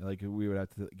that, like, we would have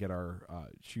to get our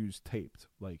shoes taped.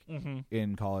 Like, Mm-hmm.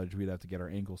 in college, we'd have to get our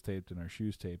ankles taped and our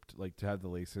shoes taped, like, to have the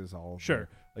laces all. Sure.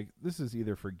 Like, this is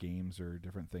either for games or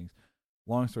different things.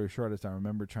 Long story short is I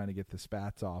remember trying to get the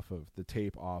spats off of the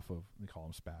tape off of, they call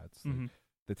them spats, like, Mm-hmm.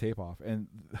 the tape off. And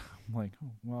I'm like,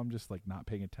 oh, well, I'm just, like, not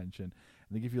paying attention. And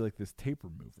they give you, like, this tape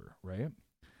remover, right?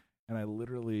 And I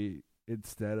literally,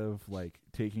 instead of, like,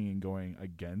 taking and going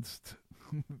against,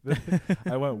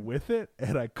 I went with it,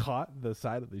 and I caught the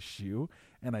side of the shoe,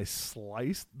 and I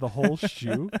sliced the whole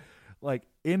shoe, like,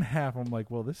 in half. I'm like,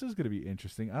 well, this is going to be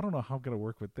interesting. I don't know how I'm going to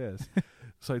work with this.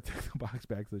 So I took the box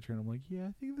back to the trainer. I'm like, yeah,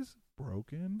 I think this is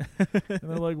broken. And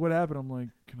they're like, what happened? I'm like,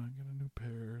 can I get a new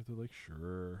pair? They're like,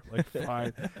 sure. Like,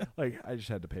 fine. Like, I just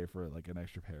had to pay for, like, an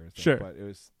extra pair. And stuff. Sure. But it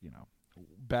was,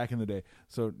 back in the day.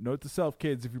 So note to self,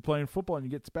 kids, if you're playing football and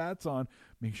you get spats on,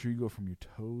 make sure you go from your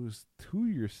toes to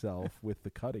yourself with the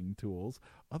cutting tools.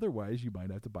 Otherwise, you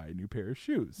might have to buy a new pair of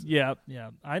shoes. Yeah.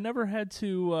 I never had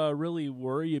to really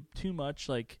worry too much.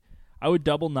 Like, I would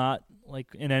double knot, like,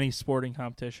 in any sporting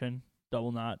competition,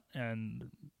 double knot,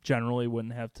 and generally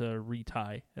wouldn't have to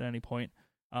retie at any point.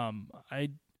 I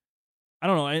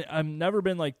don't know. I've never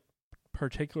been, like,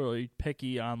 particularly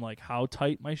picky on, like, how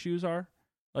tight my shoes are.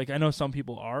 Like, I know some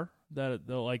people are, that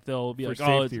they'll be For like,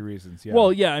 safety reasons, yeah.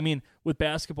 Well, yeah, I mean, with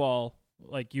basketball,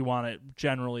 like, you want it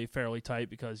generally fairly tight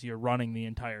because you're running the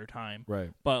entire time. Right.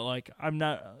 But, like,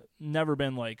 never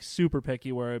been, like, super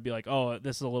picky where it'd be like, oh,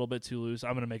 this is a little bit too loose.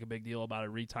 I'm going to make a big deal about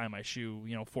it, retie my shoe,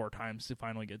 4 times to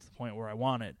finally get to the point where I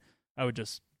want it. I would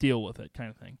just deal with it, kind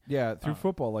of thing. Yeah, through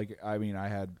football, like, I mean, I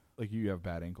had, like, you have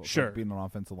bad ankles. Sure. Like, being an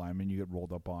offensive lineman, you get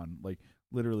rolled up on. Like,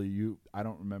 literally, I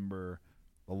don't remember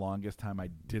the longest time I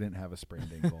didn't have a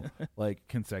sprained ankle, like,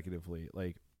 consecutively.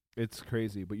 Like, it's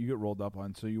crazy, but you get rolled up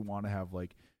on, so you want to have,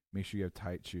 like, make sure you have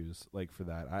tight shoes, like, for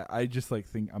that. I just, like,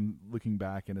 think, I'm looking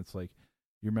back, and it's like,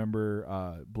 you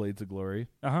remember Blades of Glory?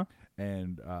 Uh-huh.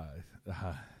 And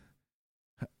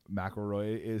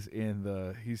McElroy is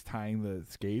he's tying the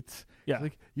skates. Yeah. It's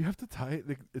like, you have to tie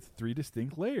it, it's 3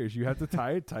 distinct layers. You have to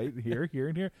tie it tight here, here,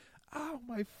 and here. Oh,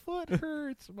 my foot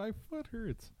hurts. My foot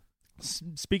hurts.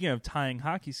 Speaking of tying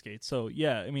hockey skates, so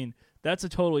yeah, I mean, that's a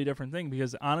totally different thing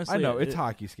because honestly, I know it's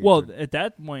hockey skates. Well, at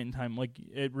that point in time, like,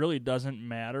 it really doesn't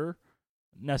matter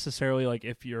necessarily, like,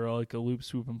 if you're like a loop,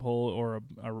 swoop, and pull or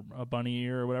a bunny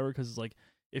ear or whatever, because, like,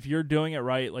 if you're doing it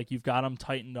right, like, you've got them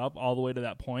tightened up all the way to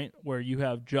that point where you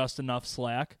have just enough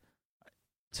slack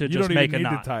to just make a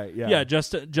knot. Yeah,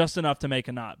 just enough to make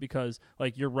a knot because,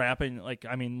 like, you're wrapping, like,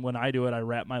 I mean, when I do it, I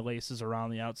wrap my laces around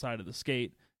the outside of the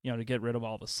skate, to get rid of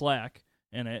all the slack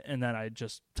in it, and then I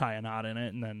just tie a knot in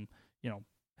it, and then,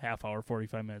 half hour,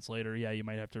 45 minutes later, yeah, you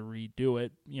might have to redo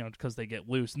it, because they get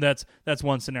loose. And that's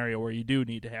one scenario where you do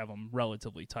need to have them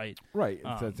relatively tight. Right,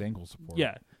 that's ankle support.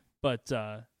 Yeah, but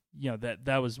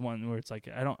that was one where it's like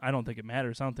I don't think it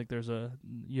matters. I don't think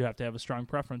you have to have a strong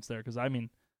preference there because I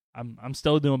mean I'm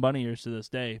still doing bunny ears to this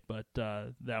day, but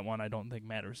that one I don't think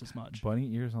matters as much.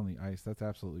 Bunny ears on the ice, that's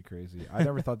absolutely crazy. I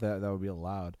never thought that would be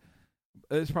allowed.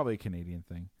 It's probably a Canadian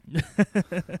thing.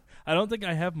 I don't think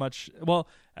I have much. Well,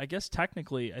 I guess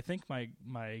technically, I think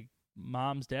my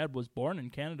mom's dad was born in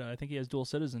Canada. I think he has dual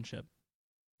citizenship.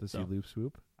 Does he loop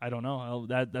swoop? I don't know.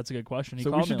 That's a good question.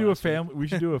 So we should do a family. We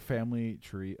should do a family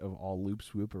tree of all loop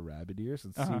swoop or rabbit ears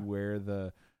and see where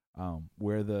the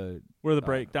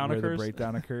breakdown occurs. The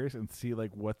breakdown occurs, and see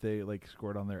like what they like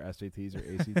scored on their SATs or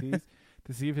ACTs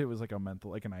to see if it was like a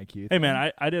mental, like an IQ thing. Hey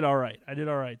man, I did all right.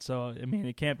 So I mean,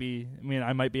 it can't be. I mean,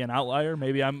 I might be an outlier.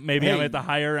 Maybe I'm at the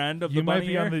higher end of the bunny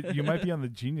here. You might be on the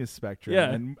genius spectrum.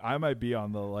 Yeah. And I might be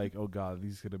on the like, oh god,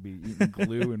 he's gonna be eating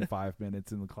glue in 5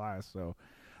 minutes in the class. So,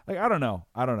 like, I don't know.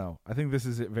 I think this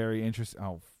is very interesting.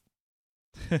 Oh,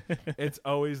 it's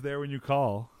always there when you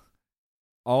call.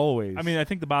 Always. I mean, I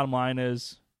think the bottom line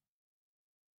is,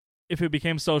 if it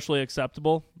became socially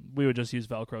acceptable, we would just use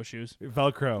Velcro shoes.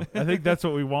 Velcro. I think that's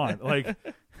what we want. Like,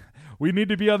 we need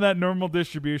to be on that normal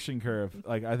distribution curve.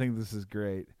 Like, I think this is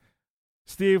great.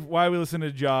 Steve, why we listen to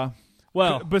Ja?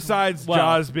 Well, besides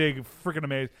Ja's being freaking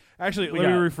amazing. Actually, let me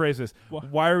rephrase this.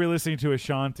 Why are we listening to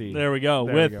Ashanti? There we go.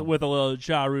 With a little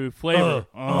Ja Rule flavor.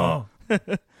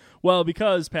 Well,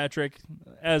 because, Patrick,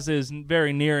 as is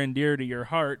very near and dear to your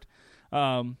heart,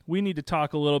 we need to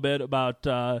talk a little bit about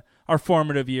our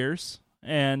formative years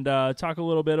and talk a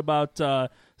little bit about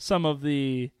some of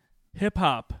the hip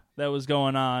hop that was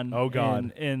going on. Oh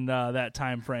God. in that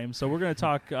time frame. So we're going to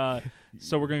talk.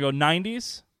 So we're going to go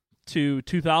 90s to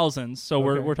 2000s. So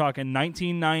we're talking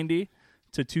 1990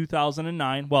 to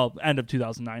 2009. Well, end of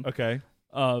 2009. Okay.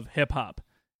 Of hip hop,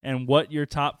 and what your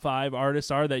top 5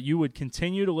 artists are that you would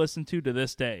continue to listen to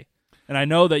this day. And I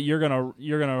know that you're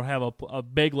gonna have a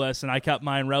big list, and I kept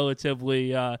mine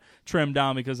relatively trimmed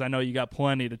down because I know you got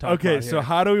plenty to talk about. Okay, so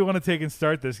how do we want to take and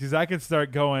start this? Because I could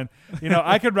start going.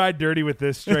 I could ride dirty with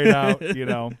this straight out.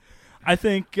 I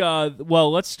think.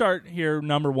 Let's start here.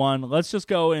 Number 1. Let's just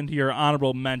go into your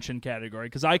honorable mention category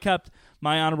because I kept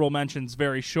my honorable mentions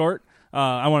very short.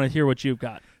 I want to hear what you've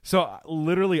got. So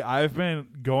literally, I've been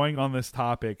going on this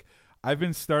topic. I've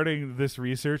been starting this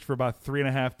research for about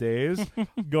 3.5 days,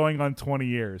 going on 20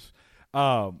 years.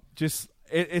 It's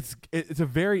a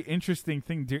very interesting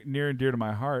thing near and dear to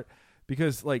my heart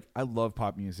because, like, I love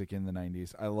pop music in the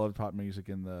 90s. I loved pop music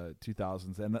in the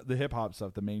 2000s, and the hip hop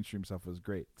stuff, the mainstream stuff was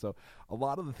great. So a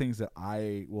lot of the things that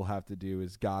I will have to do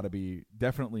is got to be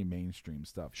definitely mainstream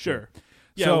stuff. Sure.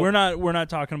 Yeah, so, we're not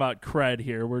talking about cred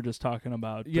here. We're just talking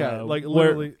about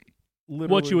literally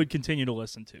what you would continue to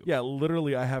listen to. Yeah,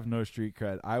 literally, I have no street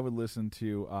cred. I would listen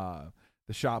to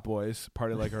the Shop Boys,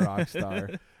 Party Like a Rock Star,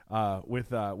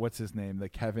 with what's his name?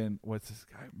 What's this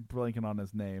guy? I'm blanking on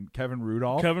his name. Kevin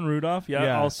Rudolph. Kevin Rudolph.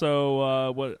 Yeah.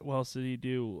 Also, what else did he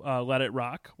do? Let It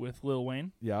Rock with Lil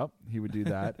Wayne. Yep, he would do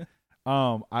that.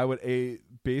 I would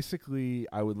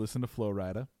listen to Flo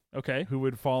Rida. Okay, who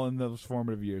would fall in those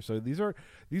formative years. So these are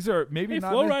maybe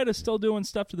not. Flo Rida is still doing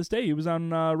stuff to this day. He was on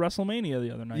WrestleMania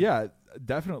the other night. Yeah,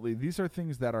 definitely. These are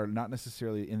things that are not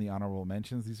necessarily in the honorable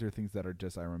mentions. These are things that are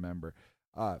just I remember.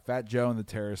 Fat Joe and the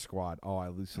Terror Squad. Oh, I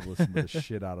used to listen to the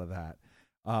shit out of that.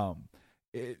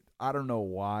 I don't know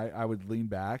why I would lean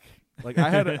back. Like I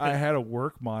had a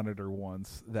work monitor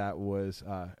once that was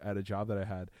at a job that I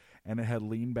had. And it had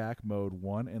lean back mode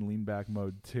 1 and lean back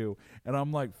mode 2, and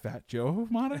I'm like, Fat Joe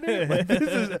monitor. Like, this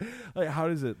is like, how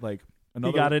does it like?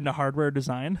 He got into hardware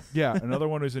design. Yeah, another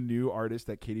one was a new artist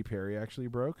that Katy Perry actually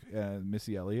broke, and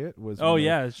Missy Elliott was.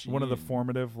 One of the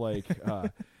formative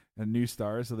new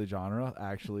stars of the genre.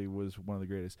 Actually, was one of the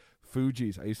greatest.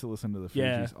 Fugees. I used to listen to the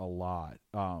Fugees a lot.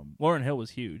 Lauryn Hill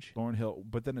was huge. Lauryn Hill,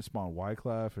 but then it spawned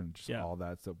Wyclef and just all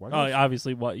that stuff.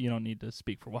 Obviously, you don't need to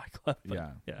speak for Wyclef.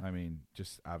 Yeah. I mean,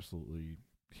 just absolutely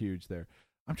huge there.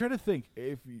 I'm trying to think.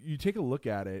 If you take a look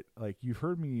at it, like you've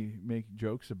heard me make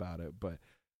jokes about it, but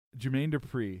Jermaine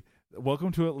Dupri,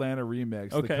 Welcome to Atlanta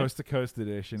remix, the Coast to Coast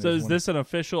edition. So is this an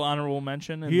official honorable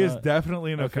mention? He is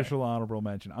definitely an official honorable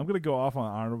mention. I'm going to go off on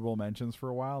honorable mentions for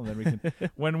a while, and then we can,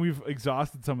 when we've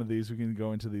exhausted some of these, we can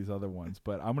go into these other ones.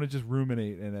 But I'm going to just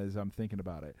ruminate, and as I'm thinking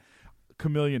about it,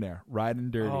 Chamillionaire,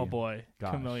 Riding Dirty. Oh boy,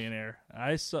 Chamillionaire.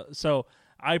 So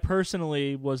I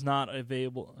personally was not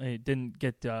available. I didn't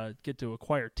get to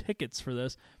acquire tickets for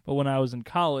this, but when I was in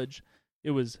college,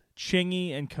 it was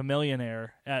Chingy and Chamillionaire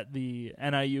at the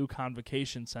NIU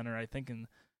Convocation Center. I think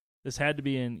this had to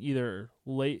be in either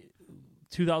late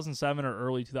 2007 or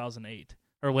early 2008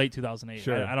 or late 2008.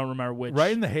 Sure. I don't remember which.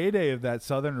 Right in the heyday of that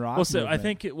Southern rock. Well, so movement. I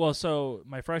think so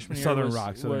my freshman year Southern was,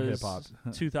 rock, Southern was hip hop.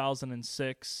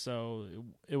 2006. So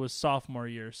it was sophomore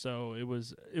year. So it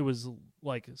was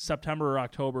like September or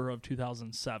October of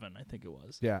 2007, I think it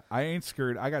was. Yeah, I ain't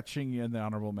scared. I got Chingy in the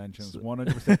honorable mentions,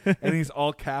 100%, and he's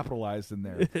all capitalized in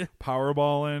there.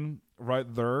 Powerballing right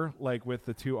there, like with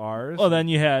the 2 R's. Well, then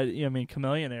you had,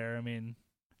 Chameleon Air.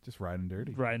 Just riding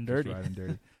dirty. Riding dirty. Just riding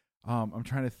dirty. I'm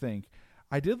trying to think.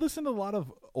 I did listen to a lot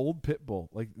of old Pitbull,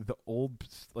 like the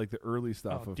early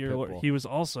stuff of dear Pitbull. Lord. He was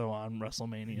also on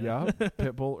WrestleMania. Yeah,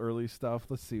 Pitbull early stuff.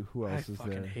 Let's see who else I is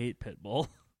fucking there. hate Pitbull.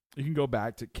 You can go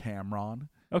back to Cameron.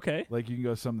 Okay. Like you can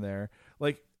go some there.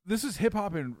 Like this is hip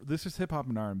hop and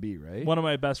R&B, right? One of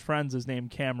my best friends is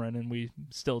named Cameron, and we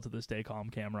still to this day call him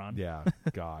Cameron. Yeah.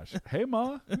 Gosh. Hey,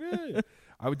 ma. Yeah.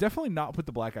 I would definitely not put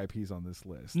the Black Eyed Peas on this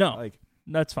list. No. Like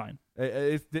That's fine.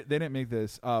 they didn't make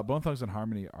this. Bone Thugs and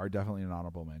Harmony are definitely an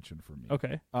honorable mention for me.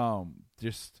 Okay.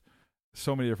 Just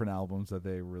so many different albums that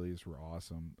they released were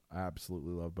awesome. I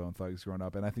absolutely love Bone Thugs growing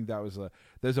up, and I think that was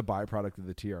there's a byproduct of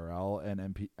the TRL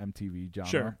and MTV genre.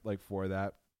 Sure. Like for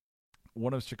that,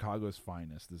 one of Chicago's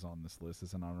finest is on this list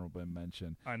as an honorable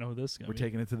mention. I know who this is gonna We're be.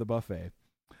 taking it to the buffet.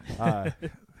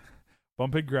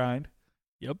 Bump and Grind.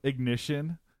 Yep.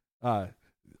 Ignition.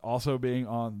 Also being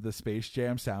on the Space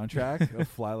Jam soundtrack of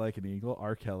Fly Like an Eagle.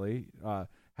 R. Kelly.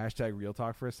 Hashtag Real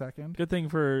Talk for a second. Good thing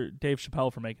for Dave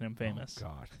Chappelle for making him famous. Oh,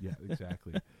 gosh. Yeah,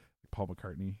 exactly. Paul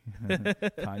McCartney.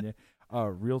 Kanye.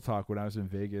 Real Talk, when I was in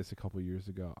Vegas a couple years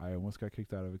ago, I almost got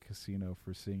kicked out of a casino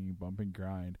for singing Bump and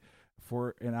Grind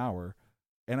for an hour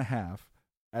and a half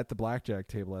at the blackjack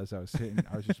table as I was sitting.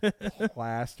 I was just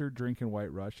plastered drinking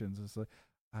White Russians. It's like,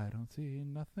 I don't see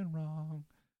nothing wrong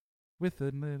with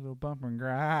a little bump and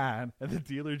grind. And the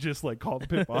dealer just like called the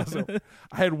pit boss over.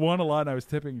 I had won a lot and I was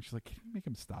tipping. And she's like, can you make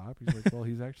him stop? He's like, well,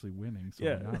 he's actually winning, so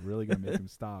I'm not really going to make him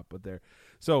stop. But there.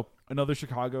 So another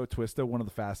Chicago, Twista, one of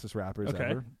the fastest rappers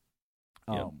ever.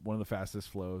 One of the fastest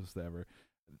flows ever.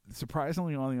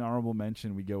 Surprisingly, on the honorable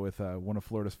mention, we go with one of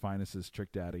Florida's finest is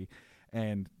Trick Daddy.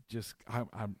 And just,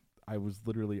 I was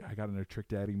literally, I got in a Trick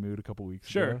Daddy mood a couple weeks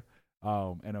ago.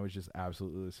 And I was just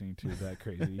absolutely listening to that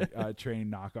crazy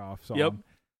Train knockoff song. Yep.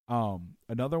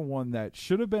 Another one that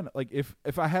should have been like if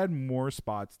I had more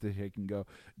spots to take and go,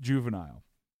 Juvenile.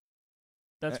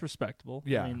 That's respectable.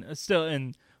 Yeah. I mean, it's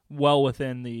still well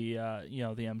within the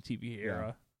the MTV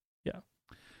era.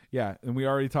 Yeah, and we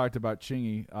already talked about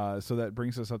Chingy, so that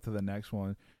brings us up to the next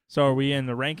one. So are we in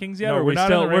the rankings yet? No, or we're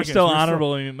not in the rankings. We're still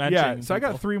honorable mention. Yeah, so I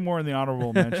got 3 more in the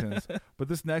honorable mentions, but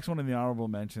this next one in the honorable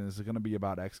mentions is going to be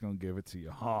about X Gonna Give It to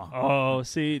You. Oh,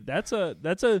 see, that's a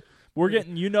you're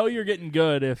getting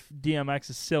good if DMX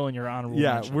is still in your honorable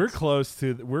mentions. Yeah,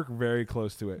 we're very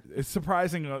close to it. It's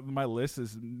surprising my list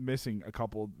is missing a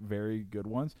couple very good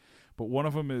ones, but one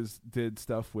of them did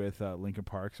stuff with Linkin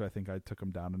Park, so I think I took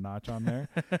him down a notch on there.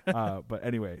 But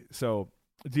anyway, so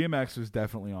DMX was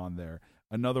definitely on there.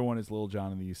 Another one is Lil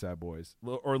Jon and the East Side Boys,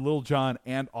 or Lil Jon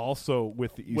and also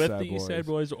with the East Side Boys. With the East Side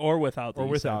Boys or without the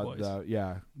East Side Boys.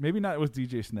 Yeah, maybe not with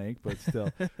DJ Snake, but still,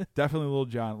 definitely Lil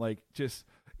Jon. Like just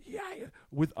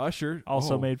with Usher,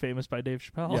 also made famous by Dave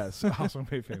Chappelle. Yes, also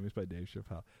made famous by Dave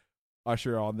Chappelle.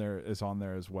 Usher is on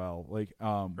there as well. Like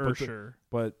for sure.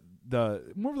 But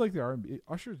the more like the R&B,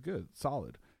 Usher is good,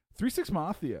 solid. 3 6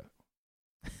 Mafia.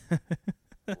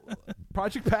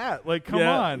 Project Pat, like come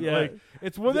on, yeah. Like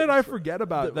it's one that I forget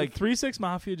about. Like 3 6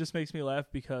 Mafia just makes me laugh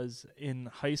because in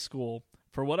high school,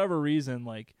 for whatever reason,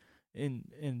 like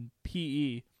in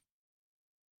PE,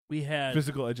 we had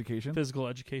physical education.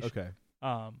 Okay. Okay.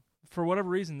 For whatever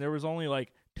reason, there was only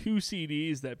like 2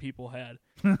 CDs that people had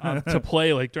to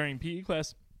play like during PE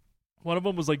class. One of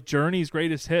them was like Journey's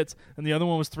Greatest Hits, and the other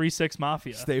one was 3 6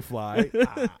 Mafia. Stay Fly.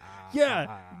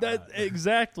 Yeah, that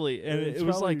exactly. And it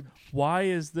was probably, like, why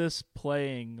is this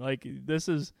playing? Like, this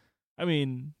is, I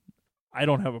mean, I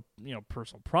don't have a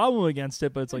personal problem against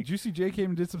it, but it's like Juicy J came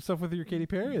and did some stuff with your Katy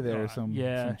Perry there, some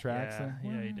tracks.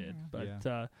 Yeah, he did.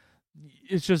 But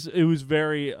it's just it was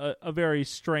a very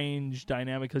strange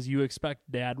dynamic because you expect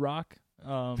dad rock,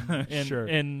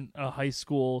 in a high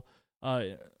school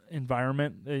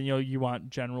environment. You want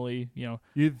generally,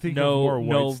 you'd think of more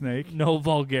Whitesnake, no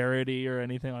vulgarity or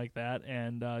anything like that,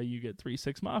 and you get 3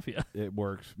 6 Mafia. It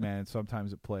works, man.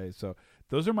 Sometimes it plays. So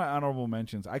those are my honorable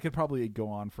mentions. I could probably go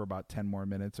on for about 10 more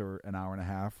minutes or an hour and a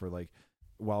half for like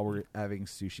while we're having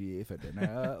sushi for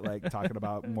dinner, like talking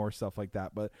about more stuff like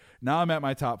that. But now I'm at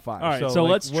my top 5. All right, so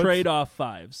let's trade off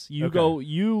 5s.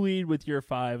 You lead with your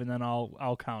 5, and then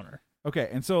I'll counter. Okay,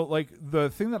 and so like the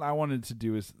thing that I wanted to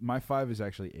do is my 5 is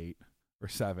actually 8 or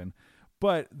 7,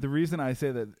 but the reason I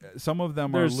say that some of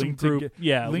them are linked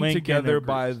together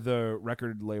by the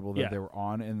record label that they were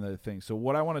on in the thing. So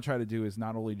what I want to try to do is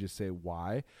not only just say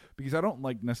why, because I don't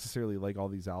necessarily like all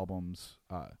these albums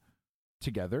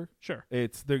together. Sure.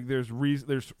 It's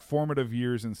there's formative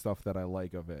years and stuff that I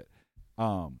like of it.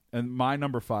 And my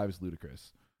number 5 is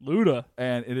Ludacris. Luda.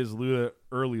 And it is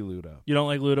early Luda. You don't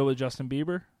like Luda with Justin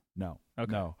Bieber? No.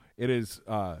 Okay. No. It is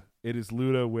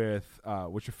Luda with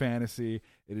What's Your Fantasy.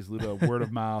 It is Luda Word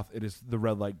of Mouth. It is The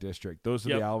Red Light District. Those are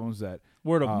the albums that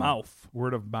Word of Mouth.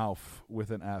 Word of Mouth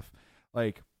with an F.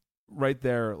 Like right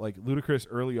there, like Ludacris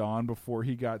early on before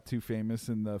he got too famous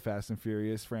in the Fast and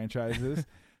Furious franchises.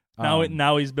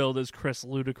 Now he's billed as Chris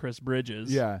Ludacris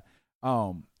Bridges. Yeah.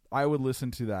 I would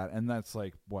listen to that, and that's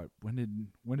like what? When did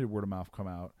Word of Mouth come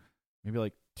out? Maybe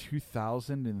like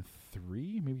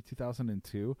 2003, maybe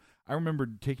 2002. I remember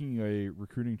taking a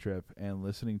recruiting trip and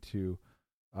listening to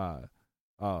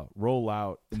Roll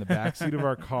Out in the backseat of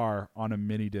our car on a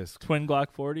mini disc. Twin Glock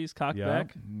 40s, cocked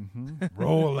back. Mm-hmm.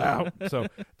 Roll Out. So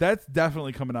that's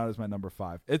definitely coming out as my number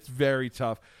 5. It's very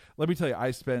tough. Let me tell you, I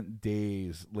spent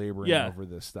days laboring over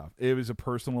this stuff. It was a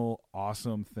personal,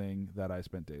 awesome thing that I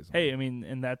spent days on. Hey, I mean,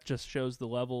 and that just shows the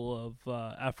level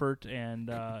of effort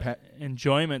and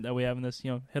enjoyment that we have in this.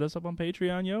 Hit us up on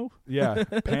Patreon, yo. Yeah,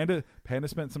 Panda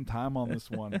spent some time on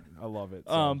this one. I love it.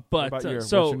 So, what's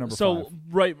your number 5?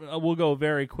 Right, we'll go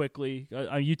very quickly.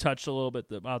 You touched a little bit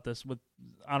about this with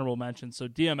honorable mentions. So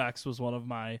DMX was one of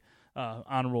my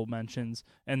honorable mentions,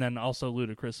 and then also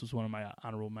Ludacris was one of my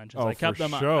honorable mentions. I kept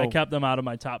them out of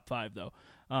my top 5 though.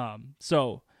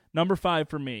 So number 5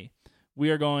 for me,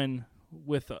 we are going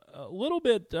with a little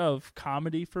bit of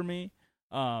comedy for me.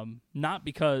 Not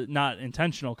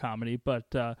intentional comedy,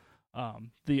 but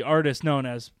the artist known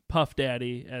as Puff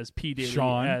Daddy, as P. Diddy,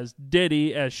 as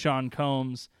Diddy, as Sean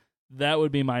Combs. That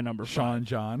would be my number 5. Sean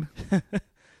John.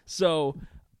 So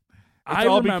it's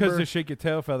all because of Shake Your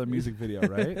Tail Feather music video,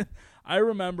 right? I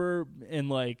remember in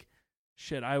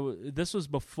this was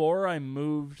before I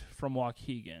moved from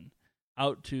Waukegan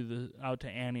out to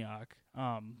Antioch.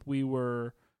 We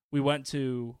went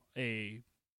to a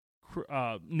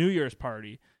New Year's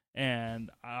party, and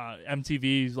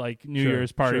MTV's like New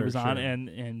Year's party was on,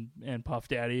 and Puff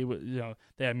Daddy,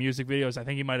 they had music videos. I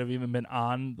think he might have even been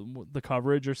on the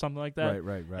coverage or something like that.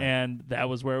 Right. And that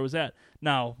was where it was at.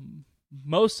 Now,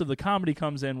 most of the comedy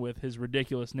comes in with his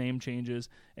ridiculous name changes,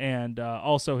 and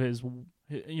also his,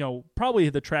 probably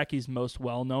the track he's most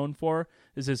well known for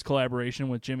is his collaboration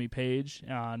with Jimmy Page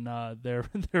on their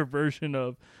version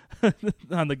of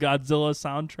on the Godzilla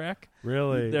soundtrack.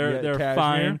 Really, they're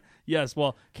fine. Yes,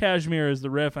 well, Kashmir is the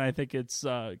riff, and I think it's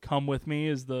 "Come With Me"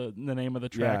 is the name of the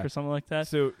track or something like that.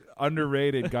 So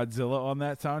underrated Godzilla on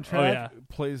that soundtrack.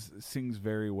 Sings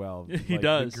very well. He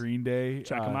does. Green Day.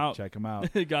 Check him out.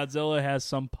 Godzilla has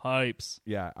some pipes.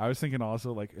 Yeah, I was thinking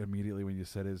also like immediately when you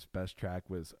said his best track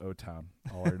was O-Town,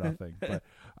 All or Nothing, but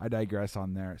I digress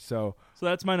on there. So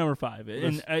that's my number 5,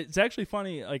 and it's actually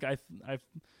funny. Like I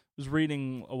was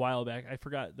reading a while back. I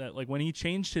forgot that like when he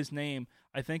changed his name,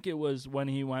 I think it was when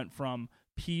he went from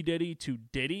P. Diddy to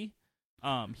Diddy.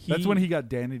 That's when he got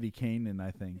Danity Kane,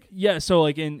 I think. Yeah, so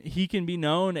like he can be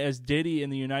known as Diddy in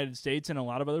the United States and a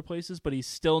lot of other places, but he's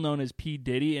still known as P.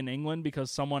 Diddy in England because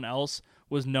someone else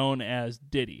was known as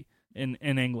Diddy in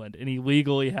England, and he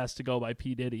legally has to go by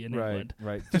P. Diddy in England.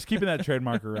 Right. Just keeping that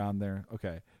trademark around there.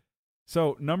 Okay.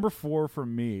 So number 4 for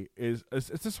me it's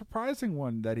a surprising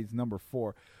one that he's number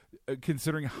 4,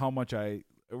 considering how much I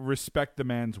respect the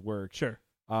man's work. Sure.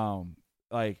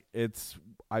 I've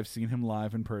seen him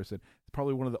live in person. It's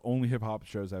probably one of the only hip hop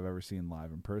shows I've ever seen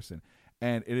live in person.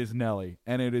 And it is Nelly.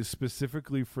 And it is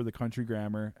specifically for the Country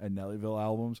Grammar and Nellyville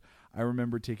albums. I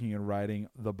remember taking and riding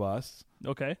the bus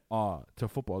to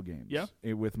football games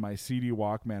with my CD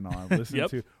Walkman on, listening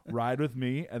to Ride With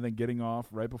Me, and then getting off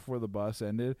right before the bus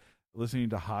ended, listening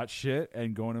to Hot Shit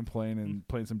and going and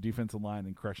playing some defensive line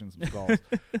and crushing some skulls.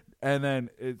 And then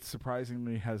it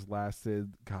surprisingly has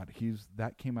lasted. God,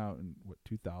 that came out in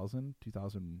 2000,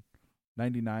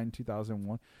 99,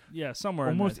 2001. Yeah, somewhere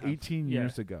almost 18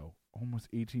 years ago. Almost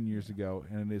 18 years ago,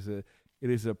 and it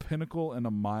is a pinnacle and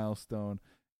a milestone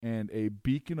and a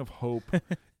beacon of hope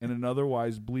in an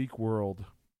otherwise bleak world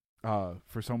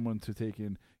for someone to take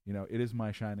in. It is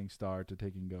my shining star to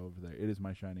take and go over there. It is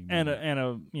my shining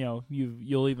moment.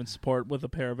 You'll even support with a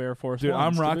pair of Air Force Dude,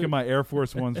 Ones. I'm rocking my Air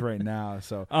Force Ones right now.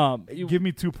 So give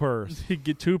me 2 pairs.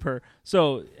 Get 2 per.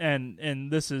 So and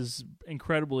this is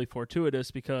incredibly fortuitous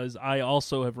because I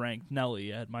also have ranked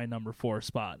Nelly at my number 4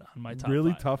 spot on my top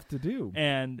 5. Tough to do.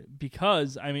 And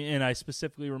because and I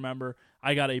specifically remember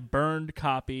I got a burned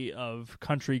copy of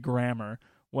Country Grammar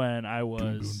when I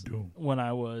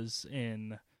was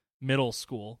in middle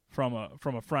school from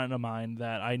a friend of mine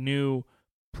that I knew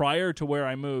prior to where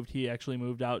I moved. He actually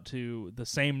moved out to the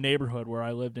same neighborhood where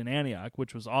I lived in Antioch,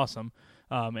 which was awesome.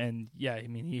 And yeah, I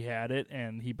mean, he had it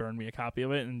and he burned me a copy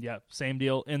of it, and yeah, same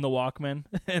deal in the Walkman.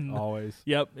 And Always.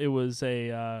 yep, it was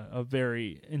a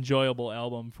very enjoyable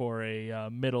album for a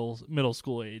middle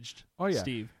school aged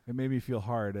Steve. It made me feel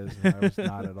hard as I was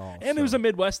not at all. And it was a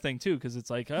Midwest thing too, because it's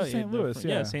like St. Louis,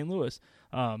 yeah, St. Louis.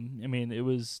 I mean, it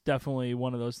was definitely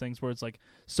one of those things where it's like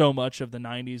so much of the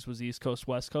 '90s was East Coast,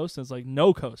 West Coast, and it's like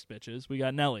no coast, bitches. We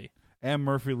got Nelly and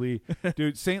Murphy Lee.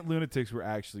 Dude, Saint Lunatics were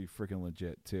actually freaking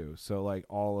legit too. So like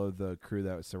all of the crew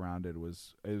that was surrounded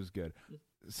was good.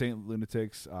 Saint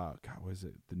Lunatics, God, what is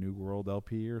it? The New World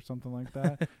LP or something like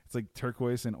that? It's like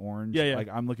turquoise and orange. Yeah. Like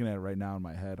I'm looking at it right now in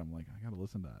my head. I'm like, I gotta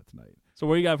listen to that tonight. So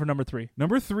what do you got for number 3?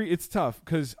 Number 3, it's tough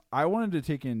because I wanted to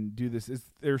take and do this.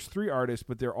 There's 3 artists,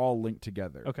 but they're all linked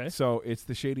together. Okay. So it's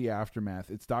the Shady Aftermath.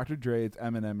 It's Dr. Dre, it's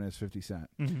Eminem, and it's 50 Cent.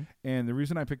 Mm-hmm. And the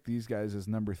reason I picked these guys as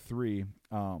number 3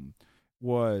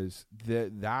 was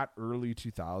that early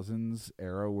 2000s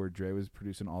era where Dre was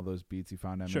producing all those beats. He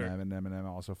found Eminem, Sure. and Eminem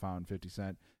also found 50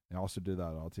 Cent. They also did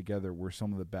that all together. Were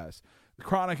some of the best. The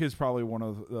Chronic is probably one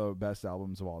of the best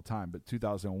albums of all time, but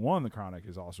 2001, The Chronic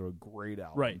is also a great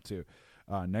album Right. too.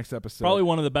 Next episode, Probably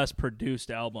one of the best produced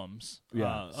albums,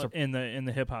 Yeah. in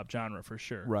the hip hop genre for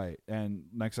sure. right? And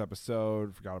next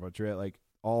episode, Forgot About Dre. Like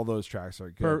all those tracks are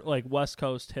good. Like West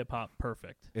Coast hip hop,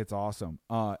 perfect. It's awesome.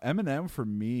 Eminem for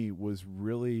me was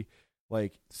really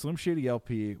like Slim Shady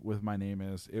LP with My Name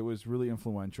Is. It was really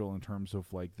influential in terms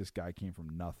of like this guy came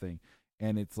from nothing.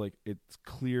 And it's like it's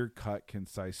clear-cut,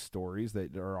 concise stories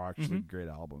that are actually great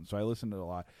albums. So I listened to it a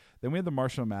lot. Then we had the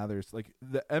Marshall Mathers. Like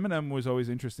the Eminem was always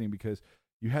interesting because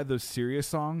you had those serious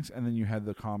songs and then you had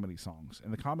the comedy songs.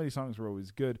 And the comedy songs were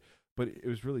always good, but it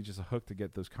was really just a hook to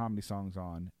get those comedy songs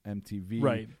on MTV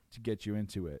Right. to get you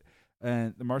into it.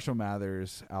 And the Marshall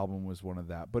Mathers album was one of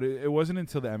that. But it wasn't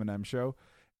until the Eminem show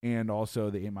and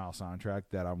also the 8 Mile soundtrack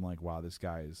that I'm like, wow, this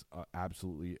guy is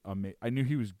absolutely amazing. I knew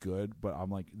he was good, but I'm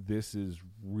like, this is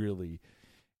really.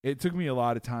 It took me a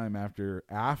lot of time after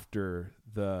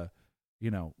the,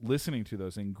 listening to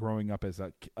those and growing up as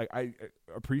a. I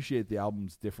appreciate the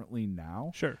albums differently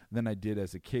now Sure. than I did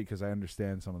as a kid because I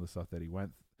understand some of the stuff that he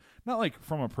went. Not like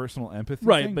from a personal empathy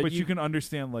Right, thing, but but you you can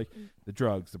understand like the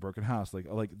drugs, the broken house, like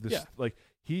this, Yeah. like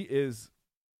he is.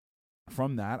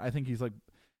 From that, I think he's like.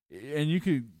 And you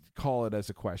could call it as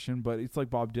a question, but it's like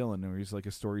Bob Dylan, where he's like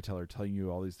a storyteller telling you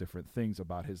all these different things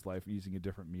about his life using a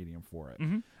different medium for it.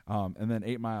 Mm-hmm. And then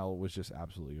 8 Mile was just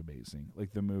absolutely amazing.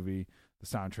 Like the movie, the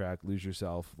soundtrack, Lose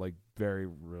Yourself, like very,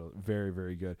 very,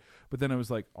 very good. But then it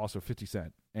was like also 50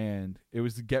 Cent, and it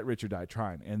was Get Rich or Die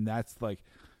Trying, and that's like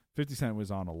 50 Cent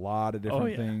was on a lot of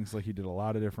different things. Like he did a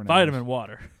lot of different Vitamin albums.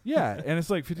 Water. Yeah, and it's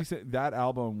like 50 Cent. That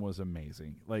album was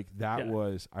amazing. Like that Yeah.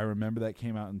 was. I remember that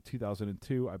came out in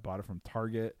 2002. I bought it from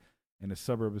Target in a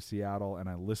suburb of Seattle, and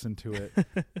I listened to it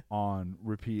on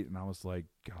repeat. And I was like,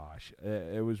 gosh,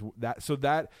 it was that. So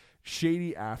that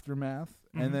Shady Aftermath,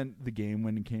 and then The Game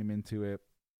when it came into it.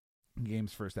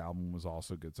 Game's first album was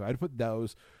also good. So I'd put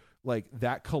those, like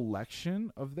that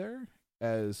collection of there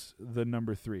as the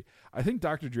number 3. I think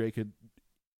Dr. Dre could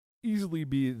easily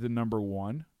be the number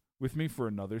 1 with me for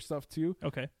another stuff too.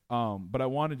 Okay. But I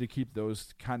wanted to keep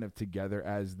those kind of together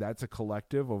as that's a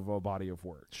collective of a body of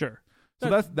work. Sure.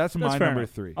 So that's my fair number enough.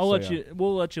 3. We'll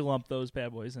So, let you lump those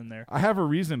bad boys in there. I have a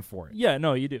reason for it. Yeah,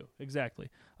 no, you do.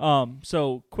 Exactly.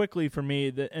 So quickly for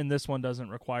me, and this one doesn't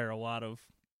require a lot of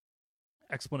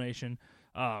explanation.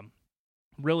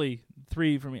 Really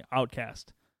 3 for me, Outkast.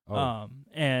 Oh.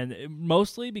 And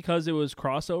mostly because it was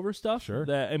crossover stuff. Sure.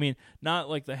 That, I mean, not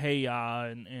like the Hey Ya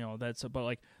and that's, but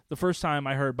like the first time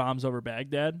I heard Bombs Over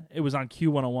Baghdad, it was on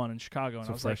Q101 in Chicago, and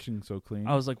So I was fresh and so clean.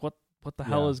 I was like, what the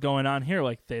hell Yeah. is going on here?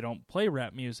 Like they don't play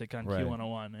rap music on Right.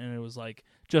 Q101, and it was like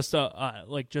just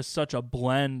such a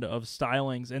blend of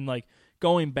stylings, and like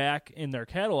going back in their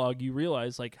catalog, you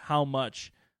realize like how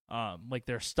much like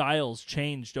their styles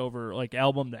changed over like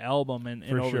album to album and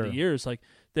For over sure. the years. Like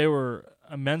they were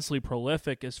immensely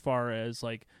prolific as far as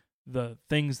like the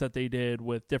things that they did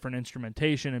with different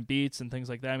instrumentation and beats and things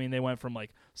like that. I mean, they went from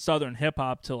like Southern hip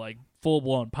hop to like full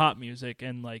blown pop music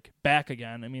and like back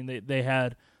again. I mean, they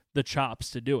had the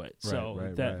chops to do it. So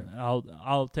right, that right.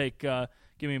 I'll take give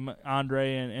me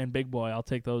Andre and Big Boy. I'll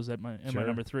take those at my Sure.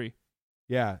 number 3.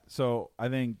 Yeah, so I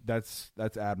think that's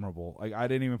admirable. Like I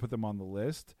didn't even put them on the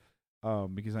list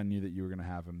because I knew that you were going to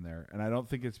have them there, and I don't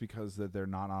think it's because that they're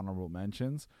not honorable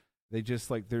mentions. They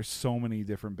just like there's so many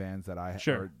different bands that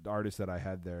or artists that I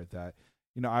had there that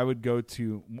I would go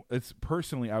to. It's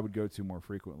personally I would go to more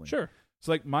frequently. Sure.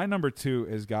 So like my number 2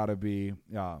 has got to be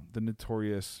the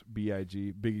Notorious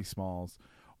B.I.G. Biggie Smalls.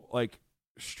 Like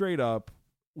straight up,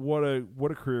 what a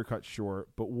career cut short,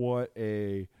 but what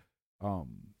a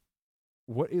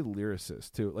what a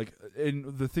lyricist too. Like, and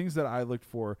the things that I looked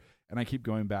for, and I keep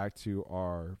going back to,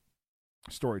 are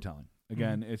storytelling.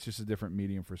 Again, it's just a different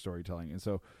medium for storytelling, and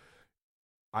so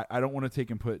I don't want to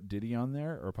take and put Diddy on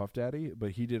there or Puff Daddy,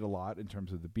 but he did a lot in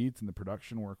terms of the beats and the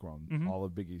production work on all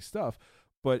of Biggie's stuff.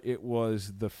 But it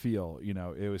was the feel,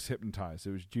 it was Hypnotized,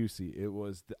 it was Juicy, it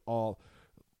was all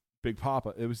Big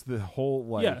Papa, it was the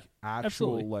whole actual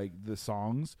absolutely. like the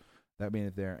songs that made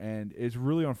it there. And it's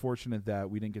really unfortunate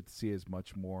that we didn't get to see as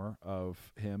much more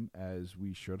of him as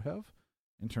we should have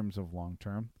in terms of long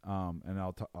term. And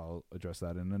I'll address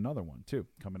that in another one too,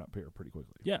 coming up here pretty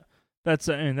quickly. Yeah, that's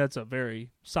a very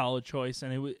solid choice,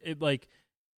 and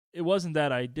it wasn't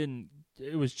that I didn't.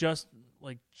 It was just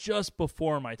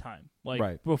before my time,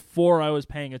 before I was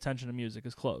paying attention to music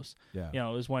as close. Yeah,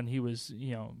 it was when he was,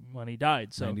 when he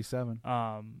died. So 97.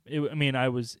 I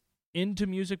was into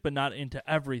music, but not into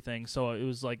everything. So it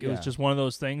was it was just one of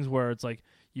those things where it's like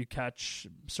you catch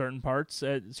certain parts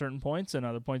at certain points, and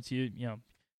other points you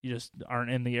just aren't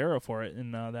in the era for it.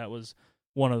 And that was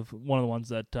one of the ones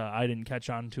that I didn't catch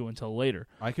on to until later.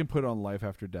 I can put on Life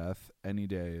After Death any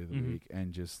day of the week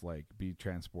and just be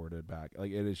transported back.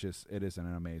 Like, it is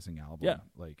an amazing album. Yeah.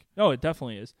 It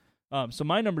definitely is. So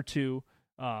my number 2,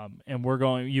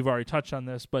 and you've already touched on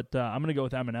this, but I'm going to go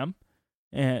with Eminem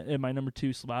in my number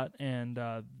 2 slot. And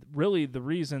really the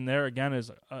reason there again is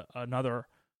another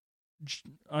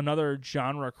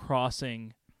genre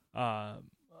crossing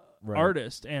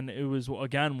artist. And it was,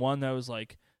 again, one that was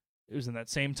it was in that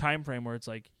same time frame where it's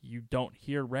you don't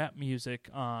hear rap music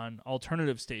on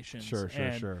alternative stations. Sure.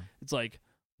 It's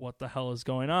what the hell is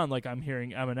going on? I'm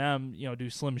hearing Eminem, do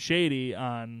Slim Shady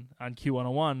on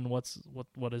Q101.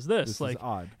 What is this? This is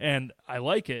odd. And I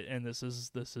like it, and this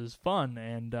is fun.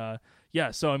 And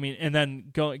so I mean, and then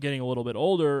getting a little bit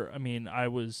older, I mean, I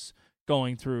was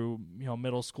going through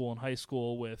middle school and high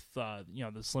school with the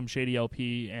Slim Shady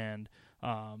LP and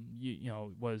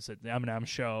was it the Eminem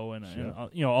Show and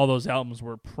all those albums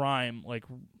were prime,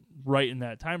 right in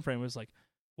that time frame. It was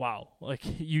wow,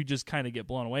 you just kind of get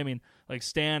blown away. I mean,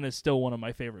 Stan is still one of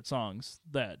my favorite songs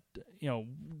that,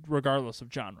 regardless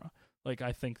of genre.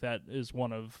 I think that is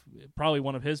probably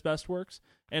one of his best works,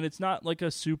 and it's not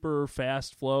a super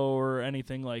fast flow or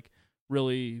anything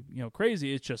really,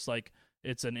 crazy. It's just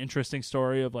it's an interesting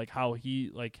story of how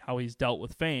he's dealt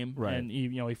with fame, right. And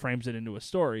he frames it into a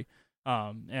story.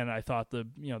 And I thought the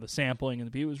sampling and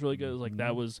the beat was really good. It was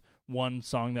that was one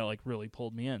song that really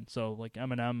pulled me in. So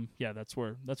Eminem, that's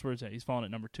where it's at. He's falling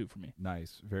at number 2 for me.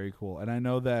 Nice. Very cool. And I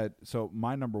know that, so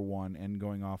my number 1, and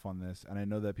going off on this, and I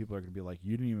know that people are going to be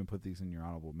you didn't even put these in your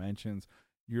honorable mentions.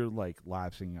 You're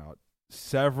lapsing out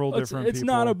several different it's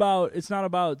people. It's not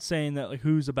about saying that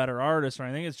who's a better artist or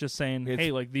anything. It's just saying,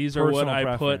 hey, these are what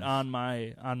I put on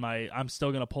my I'm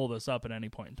still gonna pull this up at any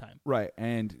point in time. Right.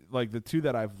 And the 2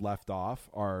 that I've left off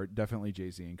are definitely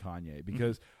Jay-Z and Kanye,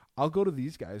 because I'll go to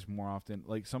these guys more often.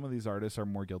 Some of these artists are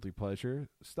more guilty pleasure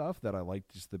stuff that I like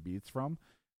just the beats from,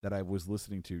 that I was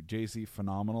listening to. Jay-Z,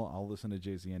 phenomenal. I'll listen to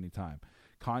Jay-Z anytime.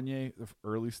 Kanye, the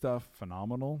early stuff,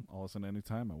 phenomenal. I'll listen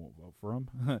anytime. I won't vote for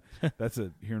him. That's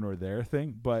a here nor there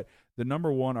thing. But the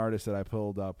number 1 artist that I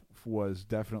pulled up was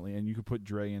definitely, and you could put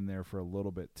Dre in there for a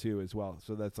little bit too as well.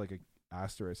 So that's a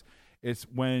asterisk. It's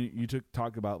when you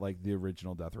talk about the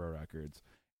original Death Row Records,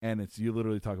 and you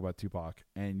literally talk about Tupac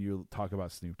and you talk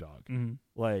about Snoop Dogg.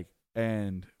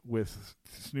 And with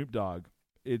Snoop Dogg,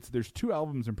 there's 2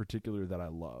 albums in particular that I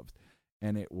loved,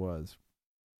 and it was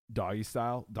Doggy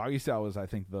Style. Doggy Style was, I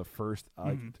think, the first.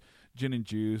 Gin and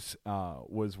Juice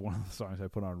was one of the songs I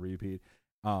put on repeat.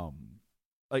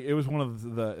 It was one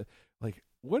of the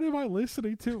what am I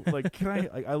listening to? Can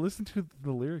I listened to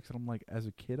the lyrics, and I'm as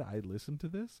a kid I listened to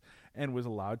this and was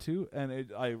allowed to,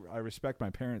 and I respect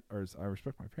my parents, or I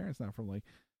respect my parents now from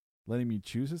letting me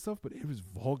choose and stuff, but it was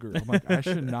vulgar. I'm I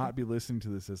should not be listening to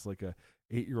this as a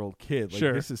 8-year-old kid.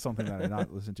 Sure. This is something that I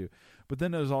not listen to. But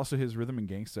then there was also his Rhythm and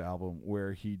Gangsta album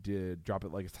where he did Drop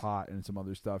It Like It's Hot and some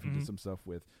other stuff. He did some stuff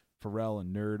with Pharrell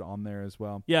and Nerd on there as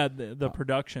well. Yeah, the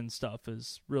production stuff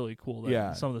is really cool.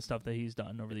 Some of the stuff that he's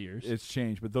done over the years. It's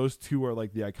changed, but those 2 are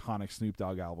the iconic Snoop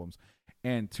Dogg albums.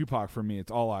 And Tupac, for me,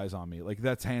 it's All Eyes on Me.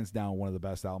 That's hands down one of the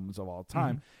best albums of all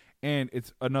time. And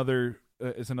it's another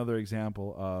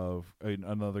example of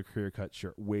another career cut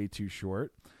short, way too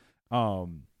short.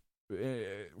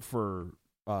 For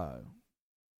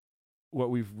what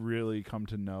we've really come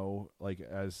to know,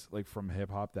 as from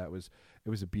hip hop, it was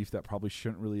a beef that probably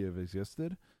shouldn't really have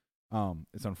existed.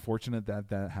 It's unfortunate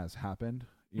that has happened.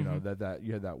 That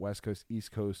you had that West Coast,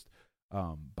 East Coast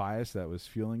bias that was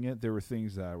fueling it. There were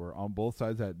things that were on both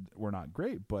sides that were not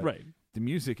great, but the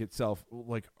music itself,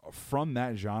 like from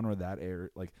that genre, that era,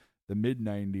 like the mid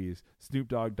 '90s, Snoop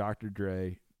Dogg, Dr.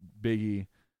 Dre, Biggie,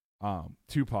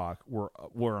 Tupac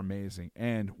were amazing.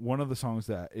 And one of the songs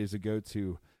that is a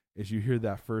go-to is you hear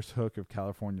that first hook of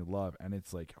California Love, and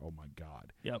it's like, oh my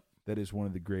God. Yep. That is one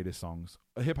of the greatest songs,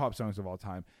 hip hop songs of all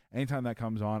time. Anytime that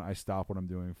comes on, I stop what I'm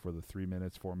doing for the 3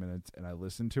 minutes, 4 minutes, and I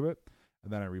listen to it,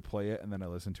 and then I replay it, and then I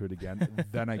listen to it again.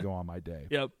 Then I go on my day.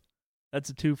 Yep. That's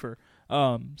a twofer.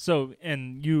 So,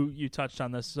 and you touched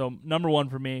on this. So, number one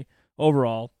for me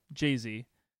overall, Jay-Z.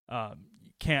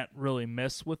 Can't really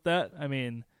miss with that. I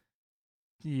mean,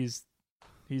 he's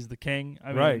the king.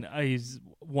 I mean, he's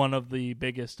one of the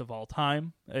biggest of all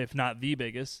time, if not the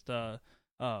biggest of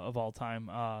all time.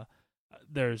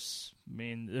 There's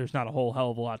not a whole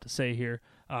hell of a lot to say here.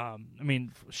 I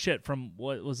mean, shit, from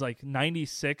what was like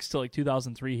 96 to like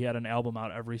 2003, he had an album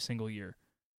out every single year.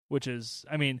 Which is,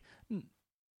 I mean,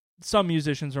 some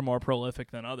musicians are more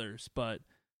prolific than others, but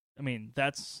I mean,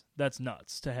 that's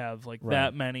nuts to have like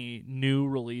that many new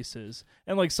releases.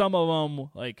 And like some of them,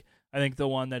 like I think the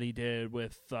one that he did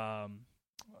with, I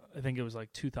think it was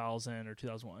like 2000 or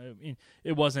 2001. I mean,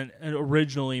 it wasn't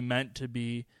originally meant to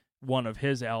be one of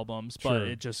his albums, but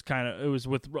it just it was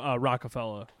with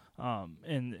Rockefeller.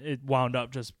 And it wound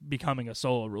up just becoming a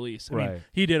solo release. I mean,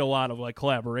 he did a lot of like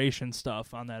collaboration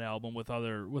stuff on that album with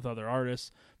other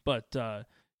artists. But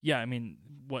yeah, I mean,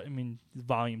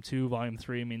 Volume 2, Volume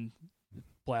 3, I mean,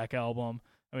 Black Album.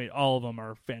 I mean, all of them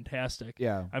are fantastic.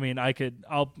 Yeah. I mean,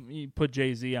 I'll put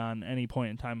Jay-Z on any point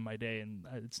in time in my day, and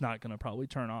it's not going to probably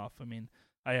turn off. I mean,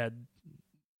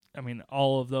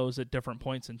 all of those at different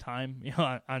points in time,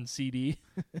 on CD.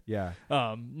 Yeah.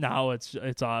 Now it's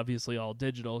obviously all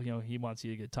digital. He wants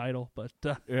you to get Tidal, but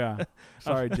yeah.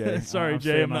 Sorry, Jay. Sorry,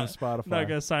 Jay. I'm not going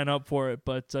to sign up for it,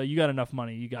 but you got enough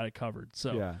money, you got it covered.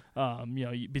 So, yeah.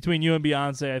 Between you and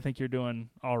Beyonce, I think you're doing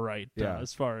all right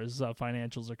as far as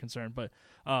financials are concerned. But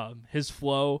his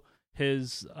flow,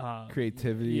 his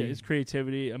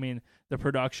creativity. I mean, the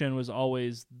production was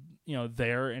always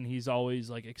there, and he's always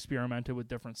like experimented with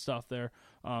different stuff there.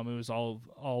 It was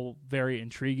all very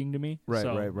intriguing to me. Right.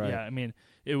 Yeah, I mean,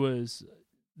 it was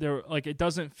there. Like, it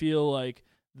doesn't feel like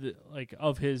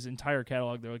of his entire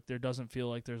catalog. There doesn't feel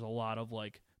like there's a lot of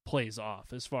like plays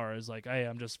off as far as like, hey,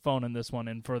 I'm just phoning this one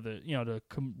in for the to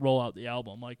roll out the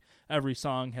album. Like, every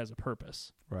song has a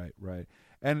purpose. Right.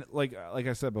 And like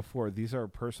I said before, these are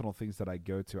personal things that I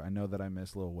go to. I know that I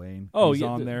miss Lil Wayne. Oh, he's yeah,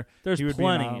 on there. There's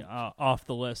plenty off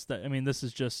the list. That, I mean, this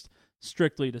is just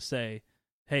strictly to say,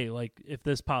 hey, like, if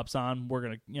this pops on, we're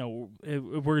gonna,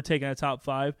 if we're taking a top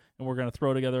 5 and we're gonna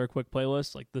throw together a quick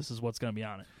playlist, like, this is what's gonna be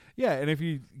on it. Yeah, and if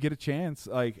you get a chance,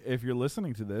 like, if you're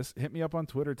listening to this, hit me up on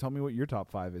Twitter. Tell me what your top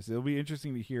 5 is. It'll be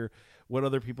interesting to hear what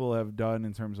other people have done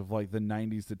in terms of, like, the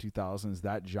 90s to 2000s,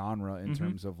 that genre in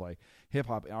terms of, like,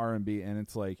 hip-hop, R&B. And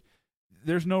it's like,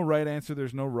 there's no right answer,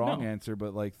 there's no wrong answer,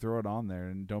 but, like, throw it on there.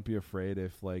 And don't be afraid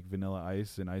if, like, Vanilla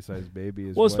Ice and Ice Ice Baby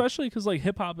is especially because, like,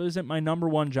 hip-hop isn't my number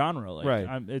one genre. Like,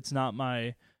 right. It's not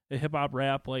my hip-hop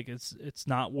rap. Like, it's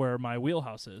not where my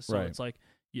wheelhouse is. So it's like,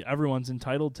 everyone's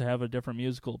entitled to have a different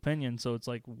musical opinion, so it's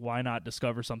like, why not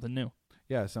discover something new?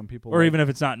 Yeah, some people... Or even if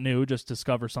it's not new, just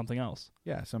discover something else.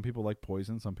 Yeah, some people like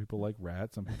Poison, some people like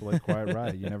Rat, some people like Quiet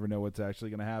Riot. You never know what's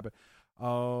actually going to happen.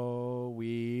 Oh,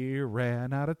 we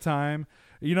ran out of time.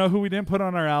 You know who we didn't put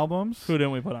on our albums? Who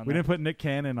didn't we put on We didn't put Nick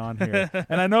Cannon on here.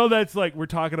 And I know that's like, we're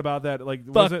talking about that. Like,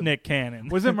 Fuck Nick Cannon.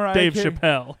 Was it Mariah Dave Carey?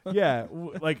 Chappelle. Yeah,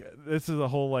 like, this is a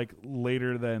whole, like,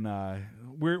 later than...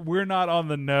 We're not on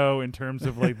the know in terms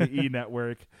of, like, the E!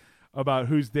 Network about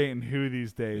who's dating who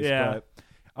these days. Yeah.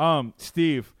 But,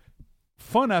 Steve,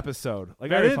 fun episode. Like,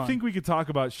 Very I didn't fun. think we could talk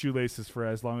about shoelaces for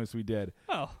as long as we did.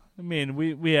 Oh, I mean,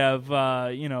 we have,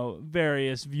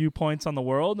 various viewpoints on the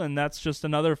world, and that's just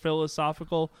another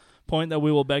philosophical point that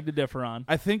we will beg to differ on.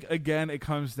 I think, again, it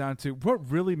comes down to what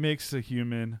really makes a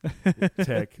human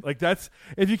tick. Like, that's,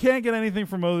 if you can't get anything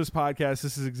from this podcast,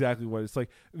 this is exactly what it's like.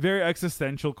 Very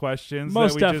existential questions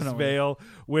Most that we definitely. just veil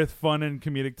with fun and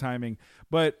comedic timing.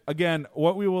 But again,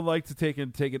 what we would like to take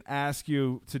and ask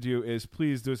you to do is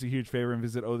please do us a huge favor and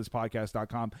visit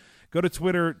ohthispodcast.com. Go to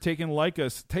Twitter, take and like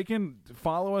us,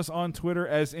 follow us on Twitter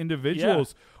as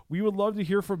individuals. Yeah. We would love to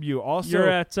hear from you. Also, you're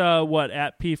at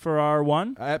at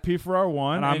P4R1? At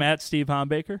P4R1. And I'm at Steve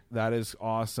Hombaker. That is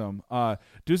awesome.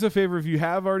 Do us a favor, if you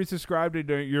have already subscribed and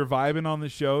you're vibing on the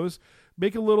shows,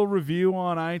 make a little review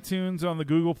on iTunes, on the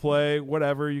Google Play,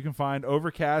 whatever you can find,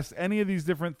 Overcast, any of these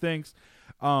different things.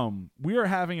 We are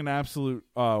having an absolute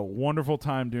wonderful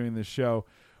time doing this show.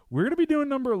 We're going to be doing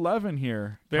number 11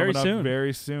 here. Very soon.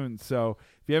 Very soon. So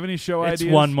if you have any show ideas. It's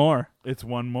one more. It's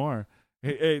one more.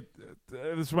 Hey,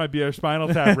 this might be a Spinal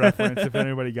Tap reference if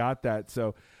anybody got that.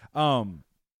 So,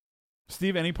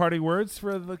 Steve, any parting words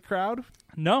for the crowd?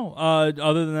 No,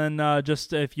 other than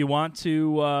just if you want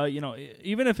to,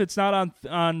 even if it's not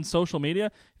on social media,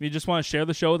 if you just want to share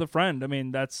the show with a friend, I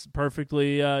mean, that's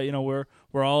perfectly, we're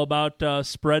all about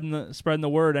spreading the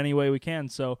word any way we can.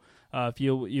 So if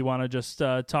you want to just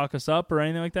talk us up or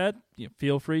anything like that,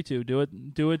 feel free to do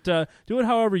it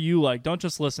however you like. Don't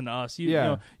just listen to us.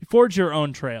 You forge your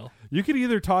own trail. You could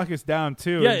either talk us down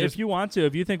too. Yeah, if you want to.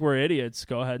 If you think we're idiots,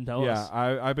 go ahead and tell us.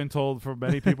 Yeah, I've been told from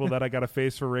many people that I got a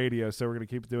face for radio, so we're going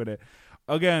to keep doing it.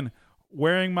 Again,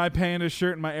 wearing my Panda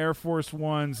shirt and my Air Force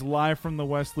Ones live from the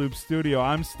West Loop studio.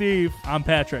 I'm Steve. I'm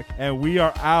Patrick. And we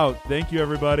are out. Thank you,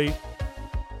 everybody.